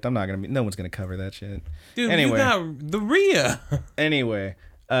 10-hour shift. No one's gonna cover that shit. Dude, anyway, you got the Rhea. Anyway,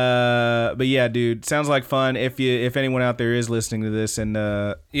 but yeah, dude, sounds like fun. If anyone out there is listening to this, and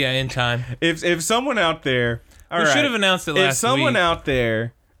in time, if someone out there, we should have announced it last week. If someone out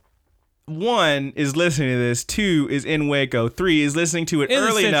there, 1 is listening to this, 2 is in Waco, 3 is listening to it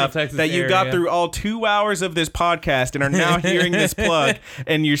early enough that you got through all 2 hours of this podcast and are now hearing this plug,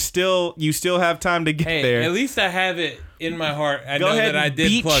 and you still have time to get there. At least I have it in my heart. I know that I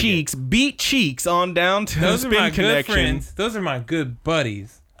did plug it. Beat cheeks on down to Those Spin are my Connection. good friends. Those are my good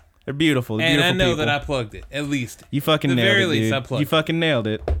buddies. They're beautiful. And I know people. that I plugged it. At least you fucking nailed it. At the very least, I plugged you fucking nailed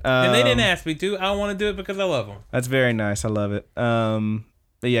it. And they didn't ask me to. I want to do it because I love them. That's very nice. I love it.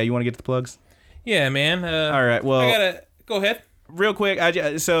 But yeah, you want to get to the plugs? Yeah, man. All right. Well, I gotta go ahead. Real quick,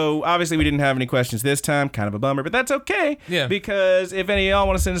 so obviously we didn't have any questions this time. Kind of a bummer, but that's okay. Yeah. Because if any of y'all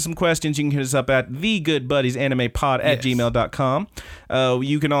want to send us some questions, you can hit us up at thegoodbuddiesanimepod@gmail.com.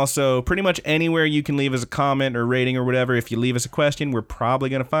 You can also, pretty much anywhere you can leave us a comment or rating or whatever. If you leave us a question, we're probably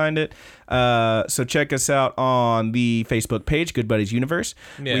going to find it. So check us out on the Facebook page, Good Buddies Universe.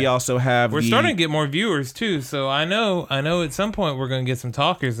 Yeah. We also have We're starting to get more viewers, too. So I know at some point we're going to get some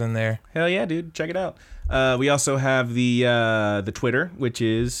talkers in there. Hell yeah, dude. Check it out. We also have the Twitter, which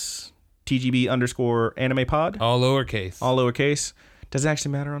is TGB_animepod. All lowercase. Does it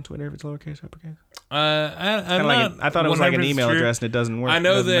actually matter on Twitter if it's lowercase or uppercase? I thought it was like an email address and it doesn't work. I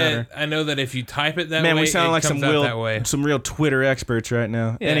know that if you type it that way, we sound like some real Twitter experts right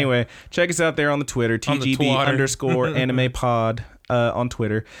now. Yeah. Anyway, check us out there on the Twitter, TGB_animepod on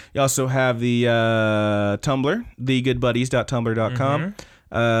Twitter. You also have the Tumblr, thegoodbuddies.tumblr.com.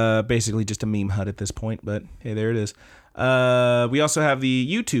 Basically just a meme hut at this point, but hey, there it is. We also have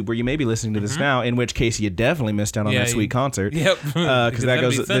the YouTube where you may be listening to this now, in which case you definitely missed out on that sweet concert. Yep.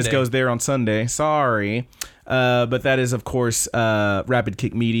 Because this goes there on Sunday. Sorry. But that is, of course, Rapid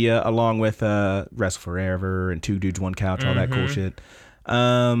Kick Media, along with Wrestle Forever and Two Dudes, One Couch, all that cool shit.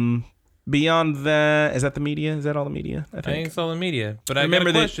 Beyond that, is that the media? Is that all the media? I think it's all the media. But I got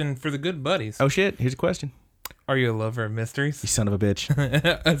a question for the good buddies. Oh, shit. Here's a question. Are you a lover of mysteries? You son of a bitch.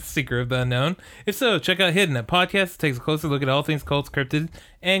 A seeker of the unknown? If so, check out Hidden, a podcast that takes a closer look at all things cults, cryptids,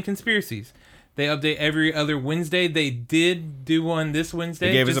 and conspiracies. They update every other Wednesday. They did do one this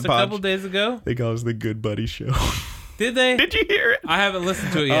Wednesday, just a couple days ago. They call us the Good Buddy Show. Did they? Did you hear it? I haven't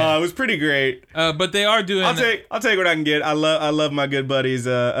listened to it yet. It was pretty great. But they are doing. I'll take what I can get. I love my good buddies,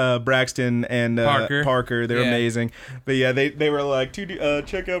 Braxton and Parker. They're amazing. But yeah, they were like,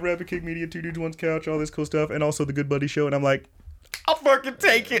 check out Rapid Kick Media, Two Dudes, One Couch, all this cool stuff, and also the Good Buddy Show. And I'm like, I'll fucking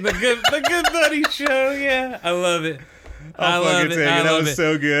take it. The Good Buddy Show. Yeah, I love it. I love it. That was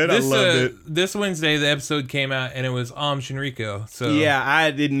so good. I loved it. This Wednesday, the episode came out, and it was Shinriko. So yeah,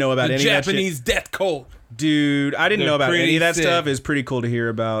 I didn't know about any of that Japanese death cult. Dude, I didn't know about any of that stuff. It's pretty cool to hear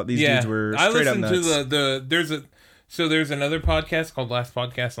about. These dudes were straight up nuts. I listened to there's another podcast called Last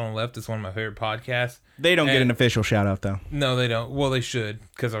Podcast on the Left. It's one of my favorite podcasts. They don't get an official shout out though. No, they don't. Well, they should,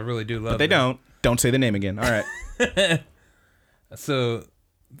 because I really do love them. But they don't. Don't say the name again. All right. So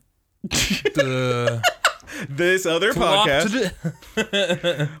this other podcast.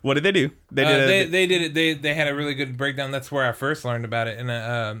 What did they do? They did it. They had a really good breakdown. That's where I first learned about it, and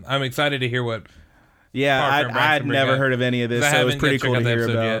I'm excited to hear what. Yeah, I'd never heard of any of this, so it was pretty cool to hear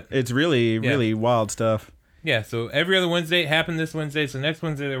about. Yet. It's really wild stuff. Yeah, so every other Wednesday, it happened this Wednesday, so next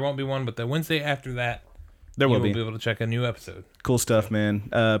Wednesday there won't be one, but the Wednesday after that, there will be able to check a new episode. Cool stuff, man.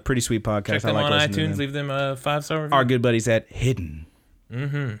 Pretty sweet podcast. Check them on iTunes, leave them a 5-star review. Our good buddies at Hidden.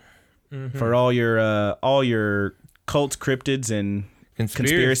 For all your cults, cryptids, and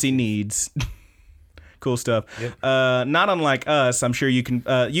conspiracy needs. Cool stuff. Yep. Not unlike us, I'm sure you can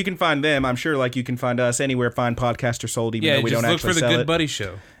find them. I'm sure like you can find us anywhere fine podcasts are sold, even though we don't actually sell it. Look for the Good Buddy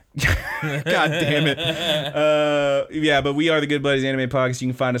Show. God damn it. But we are the Good Buddies Anime Podcast. You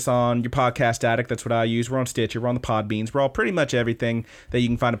can find us on your podcast addict. That's what I use. We're on Stitcher. We're on the Podbeans. We're all pretty much everything that you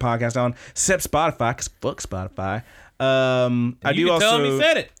can find a podcast on, except Spotify, because fuck Spotify. Tell him he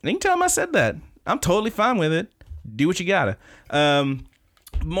said it. You can tell him I said that. I'm totally fine with it. Do what you gotta.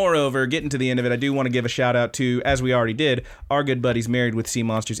 Moreover, getting to the end of it, I do want to give a shout out to, as we already did, our good buddies Married with Sea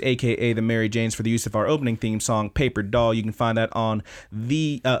Monsters, aka the Mary Janes, for the use of our opening theme song, Paper Doll. You can find that on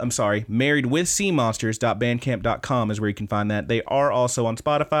marriedwithseamonsters.bandcamp.com is where you can find that. They are also on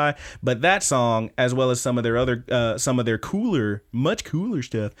Spotify, but that song, as well as some of their cooler, much cooler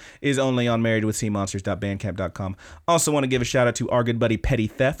stuff, is only on marriedwithseamonsters.bandcamp.com. Also want to give a shout out to our good buddy Petty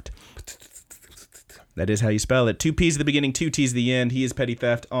Theft. That is how you spell it. 2 P's at the beginning, 2 T's at the end. He is Petty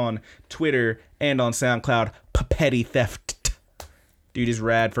Theft on Twitter and on SoundCloud. Petty Theft. Dude is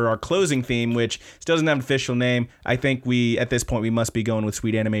rad. For our closing theme, which still doesn't have an official name, I think at this point we must be going with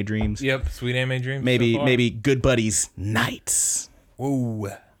Sweet Anime Dreams. Yep, Sweet Anime Dreams. Maybe Good Buddies Nights. Whoa.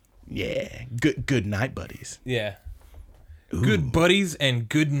 Yeah, good night buddies. Yeah. Ooh. Good buddies and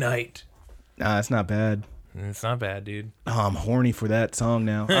good night. Nah, it's not bad. It's not bad, dude. Oh, I'm horny for that song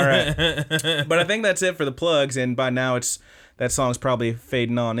now. All right. But I think that's it for the plugs, and by now that song's probably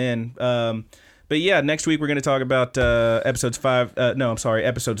fading on in. But yeah, next week we're going to talk about episodes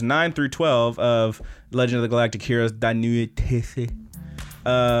 9 through 12 of Legend of the Galactic Heroes Neue.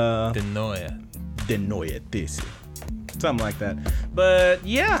 Something like that. But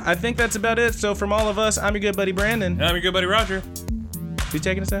yeah, I think that's about it. So from all of us, I'm your good buddy Brandon. And I'm your good buddy Roger. Who's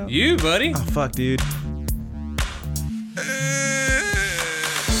taking us out? You, buddy. Oh, fuck, dude.